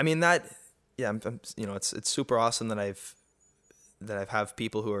 I mean it's super awesome that I've have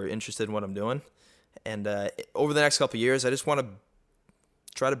people who are interested in what I'm doing. And over the next couple of years, I just want to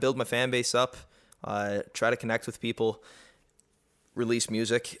try to build my fan base up, try to connect with people, release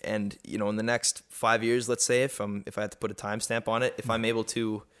music, and in the next 5 years, let's say, if I had to put a timestamp on it, if I'm able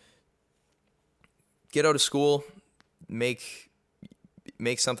to get out of school, make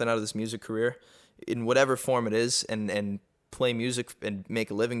something out of this music career in whatever form it is, and play music and make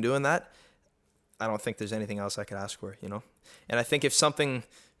a living doing that, I don't think there's anything else I could ask for, And I think if something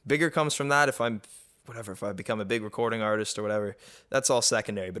bigger comes from that, if I become a big recording artist or whatever, that's all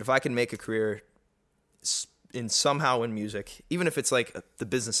secondary. But if I can make a career somehow in music, even if it's like the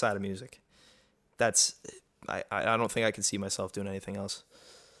business side of music, I don't think I can see myself doing anything else.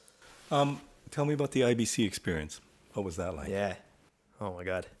 Tell me about the IBC experience. What was that like? Yeah. Oh my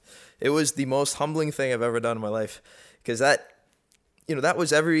God. It was the most humbling thing I've ever done in my life, because that was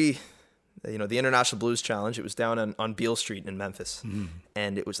the International Blues Challenge. It was down on Beale Street in Memphis. Mm.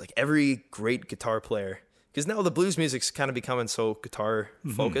 And it was like every great guitar player, because now the blues music's kind of becoming so guitar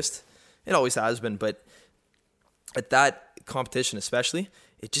focused. Mm-hmm. It always has been, but at that competition especially,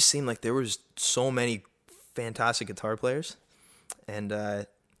 it just seemed like there was so many fantastic guitar players. And,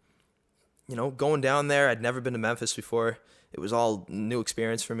 going down there, I'd never been to Memphis before. It was all new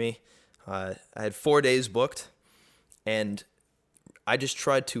experience for me. I had 4 days booked, and I just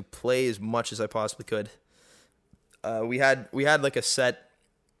tried to play as much as I possibly could. We had like a set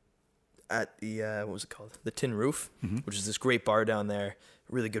at the, what was it called? The Tin Roof, which is this great bar down there.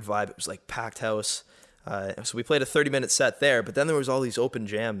 Really good vibe. It was like packed house. So we played a 30-minute set there, but then there was all these open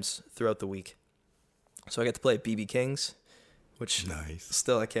jams throughout the week. So I got to play at BB King's, which nice.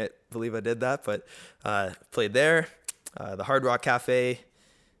 Still I can't believe I did that, but played there. The Hard Rock Cafe, I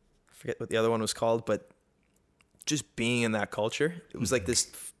forget what the other one was called, but just being in that culture, it was like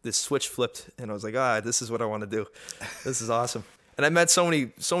this switch flipped, and I was like, this is what I want to do. This is awesome. And I met so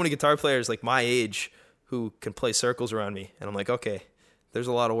many guitar players like my age who can play circles around me, and I'm like, okay, there's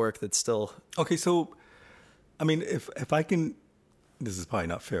a lot of work that's still... Okay, so, I mean, if I can, this is probably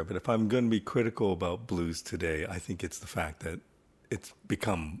not fair, but if I'm going to be critical about blues today, I think it's the fact that it's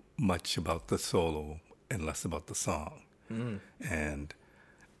become much about the solo and less about the song. Mm. And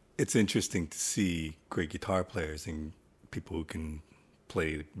it's interesting to see great guitar players and people who can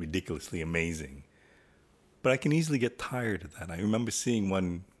play ridiculously amazing. But I can easily get tired of that. I remember seeing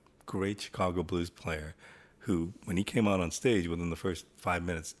one great Chicago blues player who, when he came out on stage, within the first 5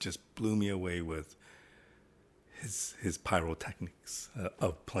 minutes, just blew me away with his pyrotechnics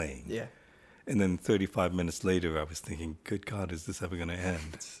of playing. Yeah. And then 35 minutes later, I was thinking, good God, is this ever going to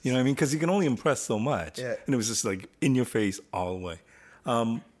end? You know what I mean? Because you can only impress so much. Yeah. And it was just like in your face all the way.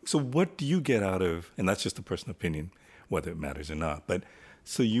 So what do you get out of, and that's just a personal opinion, whether it matters or not, but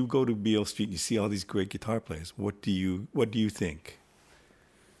So you go to Beale Street, you see all these great guitar players. What do you think?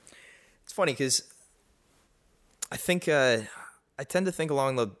 It's funny because I think I tend to think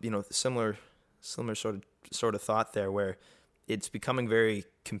along the similar sort of thought there, where it's becoming very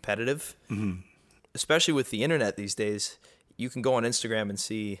competitive, especially with the internet these days. You can go on Instagram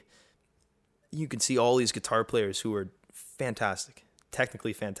and you can see all these guitar players who are fantastic,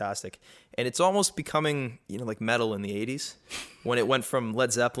 technically fantastic, and it's almost becoming like metal in the 80s when it went from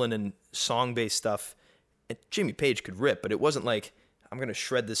Led Zeppelin and song-based stuff. And Jimmy Page could rip, but it wasn't like, I'm gonna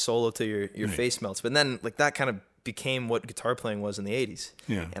shred this solo till your face melts. But then like that kind of became what guitar playing was in the 80s.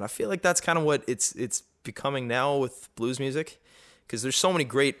 Yeah. And I feel like that's kind of what it's becoming now with blues music, because there's so many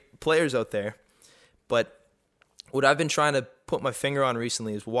great players out there. But what I've been trying to put my finger on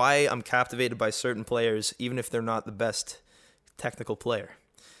recently is why I'm captivated by certain players, even if they're not the best technical player.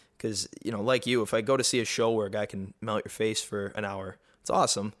 Because, like you, if I go to see a show where a guy can melt your face for an hour, it's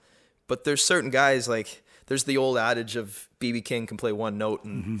awesome. But there's certain guys, like, there's the old adage of B.B. King can play one note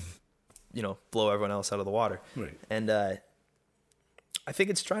and, blow everyone else out of the water. Right. And I think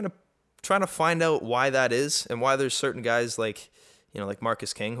it's trying to find out why that is, and why there's certain guys like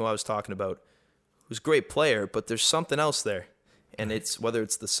Marcus King, who I was talking about, who's a great player, but there's something else there. And it's whether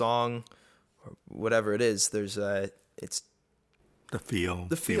it's the song or whatever it is, there's it's the feel.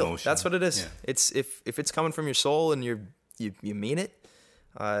 The emotion. That's what it is. Yeah. It's if it's coming from your soul and you mean it.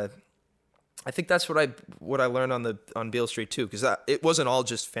 I think that's what I learned on Beale Street too, because it wasn't all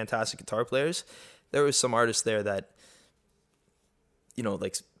just fantastic guitar players. There was some artists there that,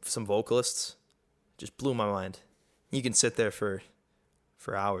 like some vocalists, just blew my mind. You can sit there for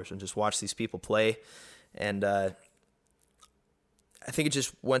hours and just watch these people play, and I think it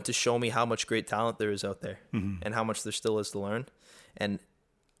just went to show me how much great talent there is out there, and how much there still is to learn. And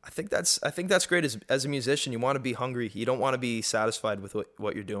I think that's great as a musician. You want to be hungry. You don't want to be satisfied with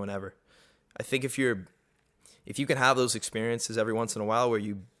what you're doing ever. I think if you can have those experiences every once in a while where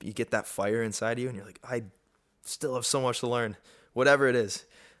you get that fire inside you and you're like, I still have so much to learn, whatever it is,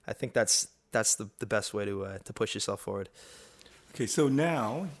 I think that's the best way to push yourself forward. Okay, so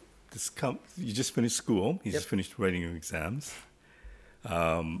now you just finished school. You just finished writing your exams.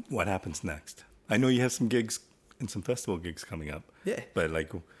 What happens next? I know you have some gigs and some festival gigs coming up. Yeah. But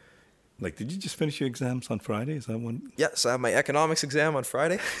like, did you just finish your exams on Friday? Is that one? Yes, I have my economics exam on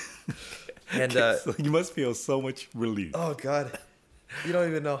Friday. And so you must feel so much relief. Oh God, you don't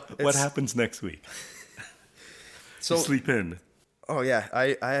even know. What happens next week? So you sleep in. Oh yeah,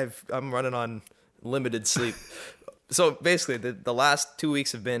 I'm running on limited sleep. So basically, the last 2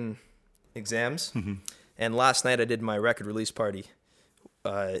 weeks have been exams, and last night I did my record release party,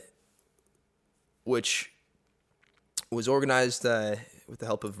 which was organized with the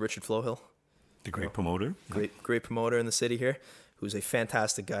help of Richard Flohill, the great promoter, great promoter in the city here, who's a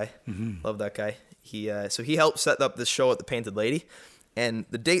fantastic guy. Love that guy. He helped set up this show at the Painted Lady, and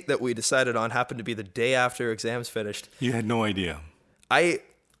the date that we decided on happened to be the day after exams finished. You had no idea.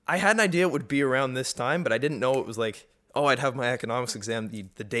 I had an idea it would be around this time, but I didn't know it was like, I'd have my economics exam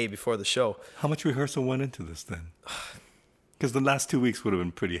the day before the show. How much rehearsal went into this then? Because the last 2 weeks would have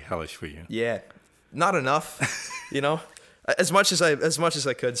been pretty hellish for you. Yeah, not enough, as much as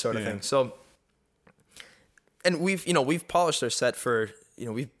I could, sort of thing. So, and we've polished our set for,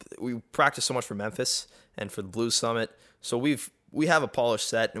 we practiced so much for Memphis and for the Blues Summit. So we have a polished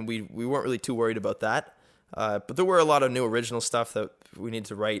set, and we weren't really too worried about that. But there were a lot of new original stuff that we need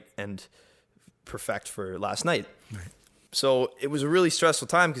to write and perfect for last night. Right. So it was a really stressful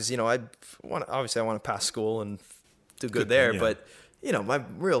time because, I want to pass school and do good there. Yeah. But, my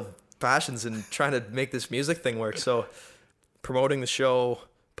real passion's in trying to make this music thing work. So promoting the show,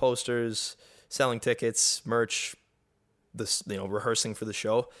 posters, selling tickets, merch, rehearsing for the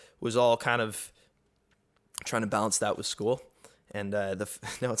show was all kind of trying to balance that with school. And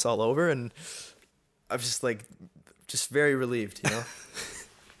now it's all over, and I'm just very relieved,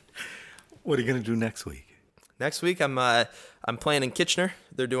 What are you going to do next week? Next week, I'm playing in Kitchener.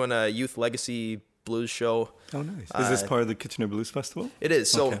 They're doing a Youth Legacy Blues show. Oh, nice. Is this part of the Kitchener Blues Festival? It is.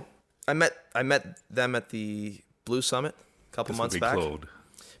 So okay. I met them at the Blues Summit a couple months back. Claude.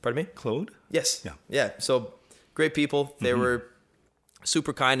 Pardon me? Claude? Yes. Yeah. So great people. They were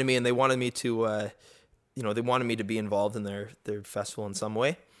super kind to me, and they wanted me to, be involved in their festival in some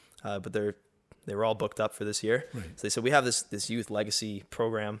way. But they were all booked up for this year. Right. So they said, we have this Youth Legacy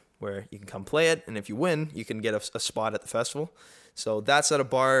program where you can come play it, and if you win, you can get a spot at the festival. So that's at a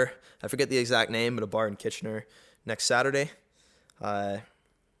bar, I forget the exact name, but a bar in Kitchener next Saturday. And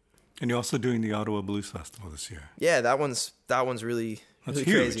you're also doing the Ottawa Blues Festival this year. Yeah, that one's really huge.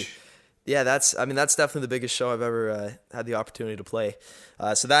 Crazy. Yeah, that's definitely the biggest show I've ever had the opportunity to play.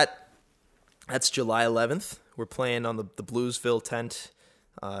 So that's July 11th. We're playing on the Bluesville tent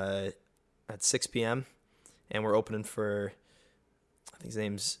at 6 p.m. and we're opening for, I think his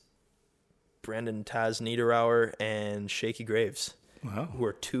name's Brandon Taz Niederauer and Shaky Graves. Wow. Who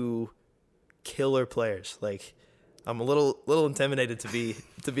are two killer players. Like, I'm a little intimidated to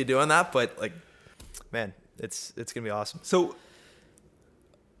be doing that, but like, man, it's gonna be awesome. So,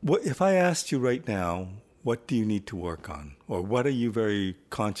 what if I asked you right now, what do you need to work on, or what are you very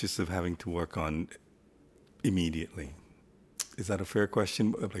conscious of having to work on immediately? Is that a fair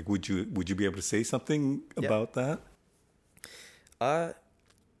question? Like, would you be able to say something about that? I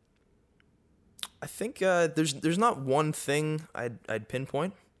think there's not one thing I'd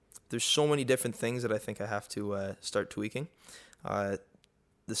pinpoint. There's so many different things that I think I have to start tweaking. The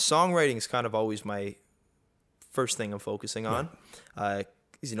songwriting is kind of always my first thing I'm focusing on. Right.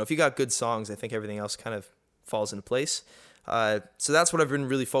 'Cause, if you got good songs, I think everything else kind of falls into place. So that's what I've been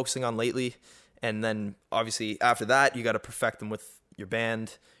really focusing on lately. And then obviously after that, you got to perfect them with your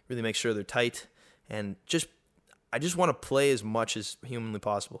band, really make sure they're tight, and I just want to play as much as humanly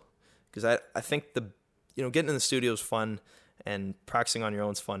possible. Because I think getting in the studio is fun and practicing on your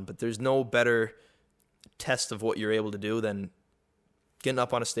own is fun, but there's no better test of what you're able to do than getting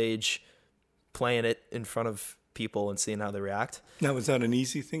up on a stage, playing it in front of people and seeing how they react. Now, was that an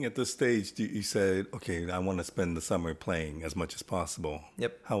easy thing at this stage? You said, okay, I want to spend the summer playing as much as possible.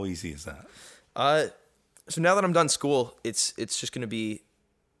 Yep. How easy is that? So now that I'm done school, it's just going to be,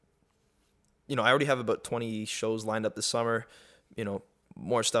 I already have about 20 shows lined up this summer,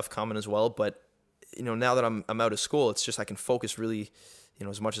 more stuff coming as well. But, now that I'm out of school, it's just I can focus really,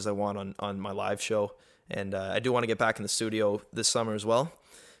 as much as I want on my live show. And I do want to get back in the studio this summer as well.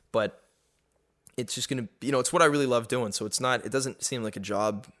 But it's just going to, it's what I really love doing. So it doesn't seem like a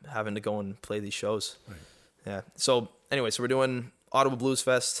job having to go and play these shows. Right. Yeah. So anyway, we're doing Ottawa Blues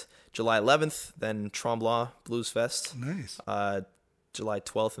Fest July 11th, then Tremblant Blues Fest. Nice. July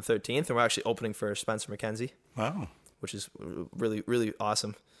 12th and 13th. And we're actually opening for Spencer McKenzie. Wow. Which is really, really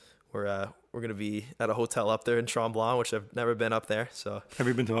awesome. We're going to be at a hotel up there in Tremblant, which I've never been up there. So have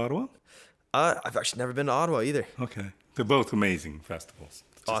you been to Ottawa? I've actually never been to Ottawa either. Okay. They're both amazing festivals.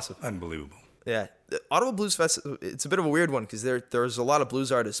 Awesome. Unbelievable. Yeah. The Ottawa Blues Fest, it's a bit of a weird one because there's a lot of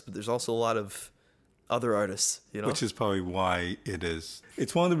blues artists, but there's also a lot of other artists, Which is probably why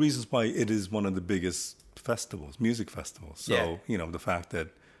it's one of the reasons why it is one of the biggest festivals, music festivals. So, the fact that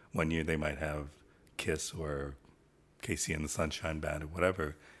one year they might have Kiss or Casey and the Sunshine Band or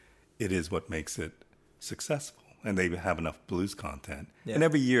whatever, it is what makes it successful. And they have enough blues content. Yeah. And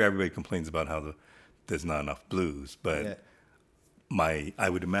every year everybody complains about how there's not enough blues. But I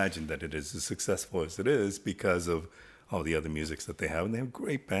would imagine that it is as successful as it is because of all the other musics that they have. And they have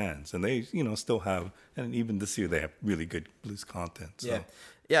great bands. And they, still have, and even this year they have really good blues content. So.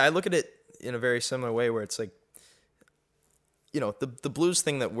 Yeah, I look at it in a very similar way where it's like, the blues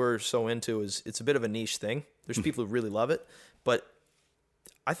thing that we're so into it's a bit of a niche thing. There's people who really love it, but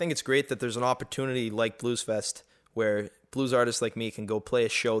I think it's great that there's an opportunity like Blues Fest where blues artists like me can go play a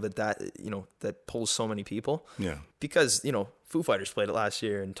show that pulls so many people. Yeah. Because, Foo Fighters played it last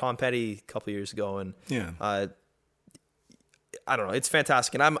year and Tom Petty a couple years ago, and I don't know, it's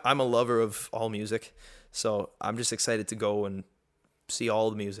fantastic. And I'm a lover of all music, so I'm just excited to go and see all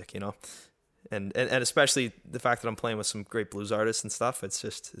the music, And especially the fact that I'm playing with some great blues artists and stuff, it's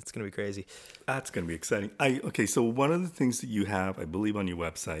going to be crazy. That's going to be exciting. Okay, so one of the things that you have, I believe, on your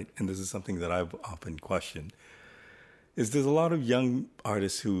website, and this is something that I've often questioned, is there's a lot of young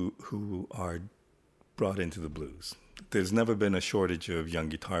artists who are brought into the blues. There's never been a shortage of young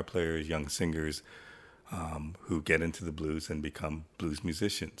guitar players, young singers who get into the blues and become blues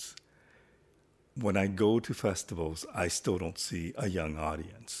musicians. When I go to festivals, I still don't see a young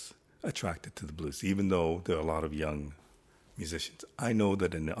audience attracted to the blues, even though there are a lot of young musicians. I know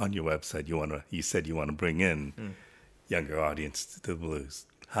that on your website you said you want to bring in younger audience to the blues.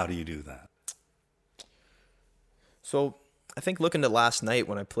 How do you do that? So I think looking at last night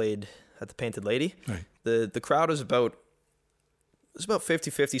when I played at the Painted Lady, right. the crowd was about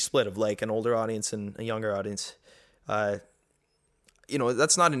 50-50 split of like an older audience and a younger audience.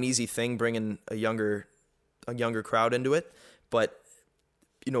 That's not an easy thing, bringing a younger crowd into it, but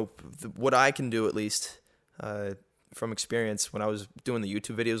what I can do, at least from experience when I was doing the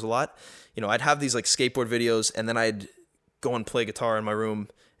YouTube videos a lot, I'd have these like skateboard videos and then I'd go and play guitar in my room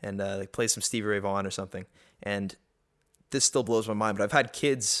and like play some Stevie Ray Vaughan or something. And this still blows my mind, but I've had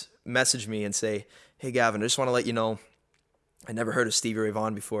kids message me and say, "Hey Gavin, I just want to let you know I never heard of Stevie Ray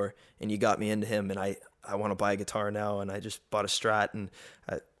Vaughan before and you got me into him, and I want to buy a guitar now, and I just bought a Strat." And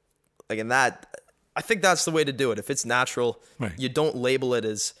Like in that, I think that's the way to do it. If it's natural, Right. you don't label it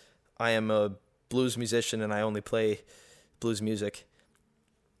as I am a blues musician and I only play blues music.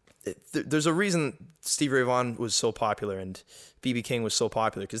 There's a reason Stevie Ray Vaughan was so popular and B.B. King was so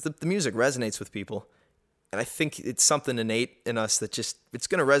popular, because the music resonates with people. And I think it's something innate in us that just, it's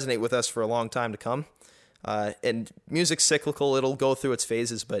going to resonate with us for a long time to come. And music's cyclical. It'll go through its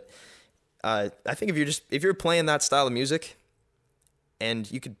phases. But I think if you're playing that style of music and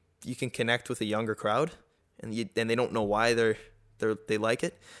you can connect with a younger crowd and they don't know why they like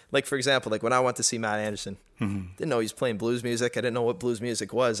it. Like, for example, like when I went to see Matt Anderson, didn't know he was playing blues music. I didn't know what blues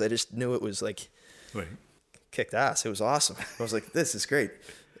music was. I just knew it was like Right. kicked ass. It was awesome. I was like, this is great.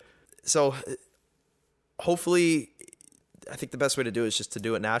 So hopefully, I think the best way to do it is just to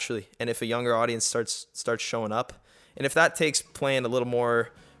do it naturally. And if a younger audience starts showing up, and if that takes playing a little more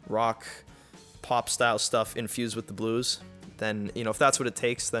rock, pop style stuff infused with the blues, then, if that's what it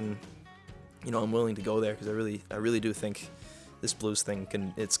takes, then, I'm willing to go there, because I really do think this blues thing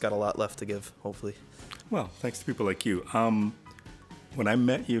it's got a lot left to give, hopefully. Well, thanks to people like you. When I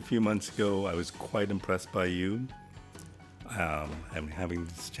met you a few months ago, I was quite impressed by you. And having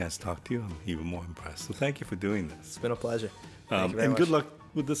this chance to talk to you, I'm even more impressed. So thank you for doing this. It's been a pleasure. Thank you very and much. good luck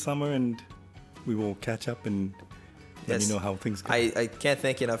with the summer, and we will catch up and let Yes. you know how things go. I can't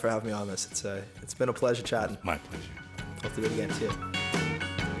thank you enough for having me on this. It's been a pleasure chatting. My pleasure. Hope to do it again too.